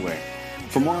in any way.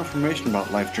 For more information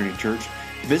about Life Journey Church,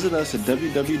 visit us at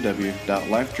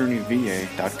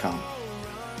www.lifejourneyva.com.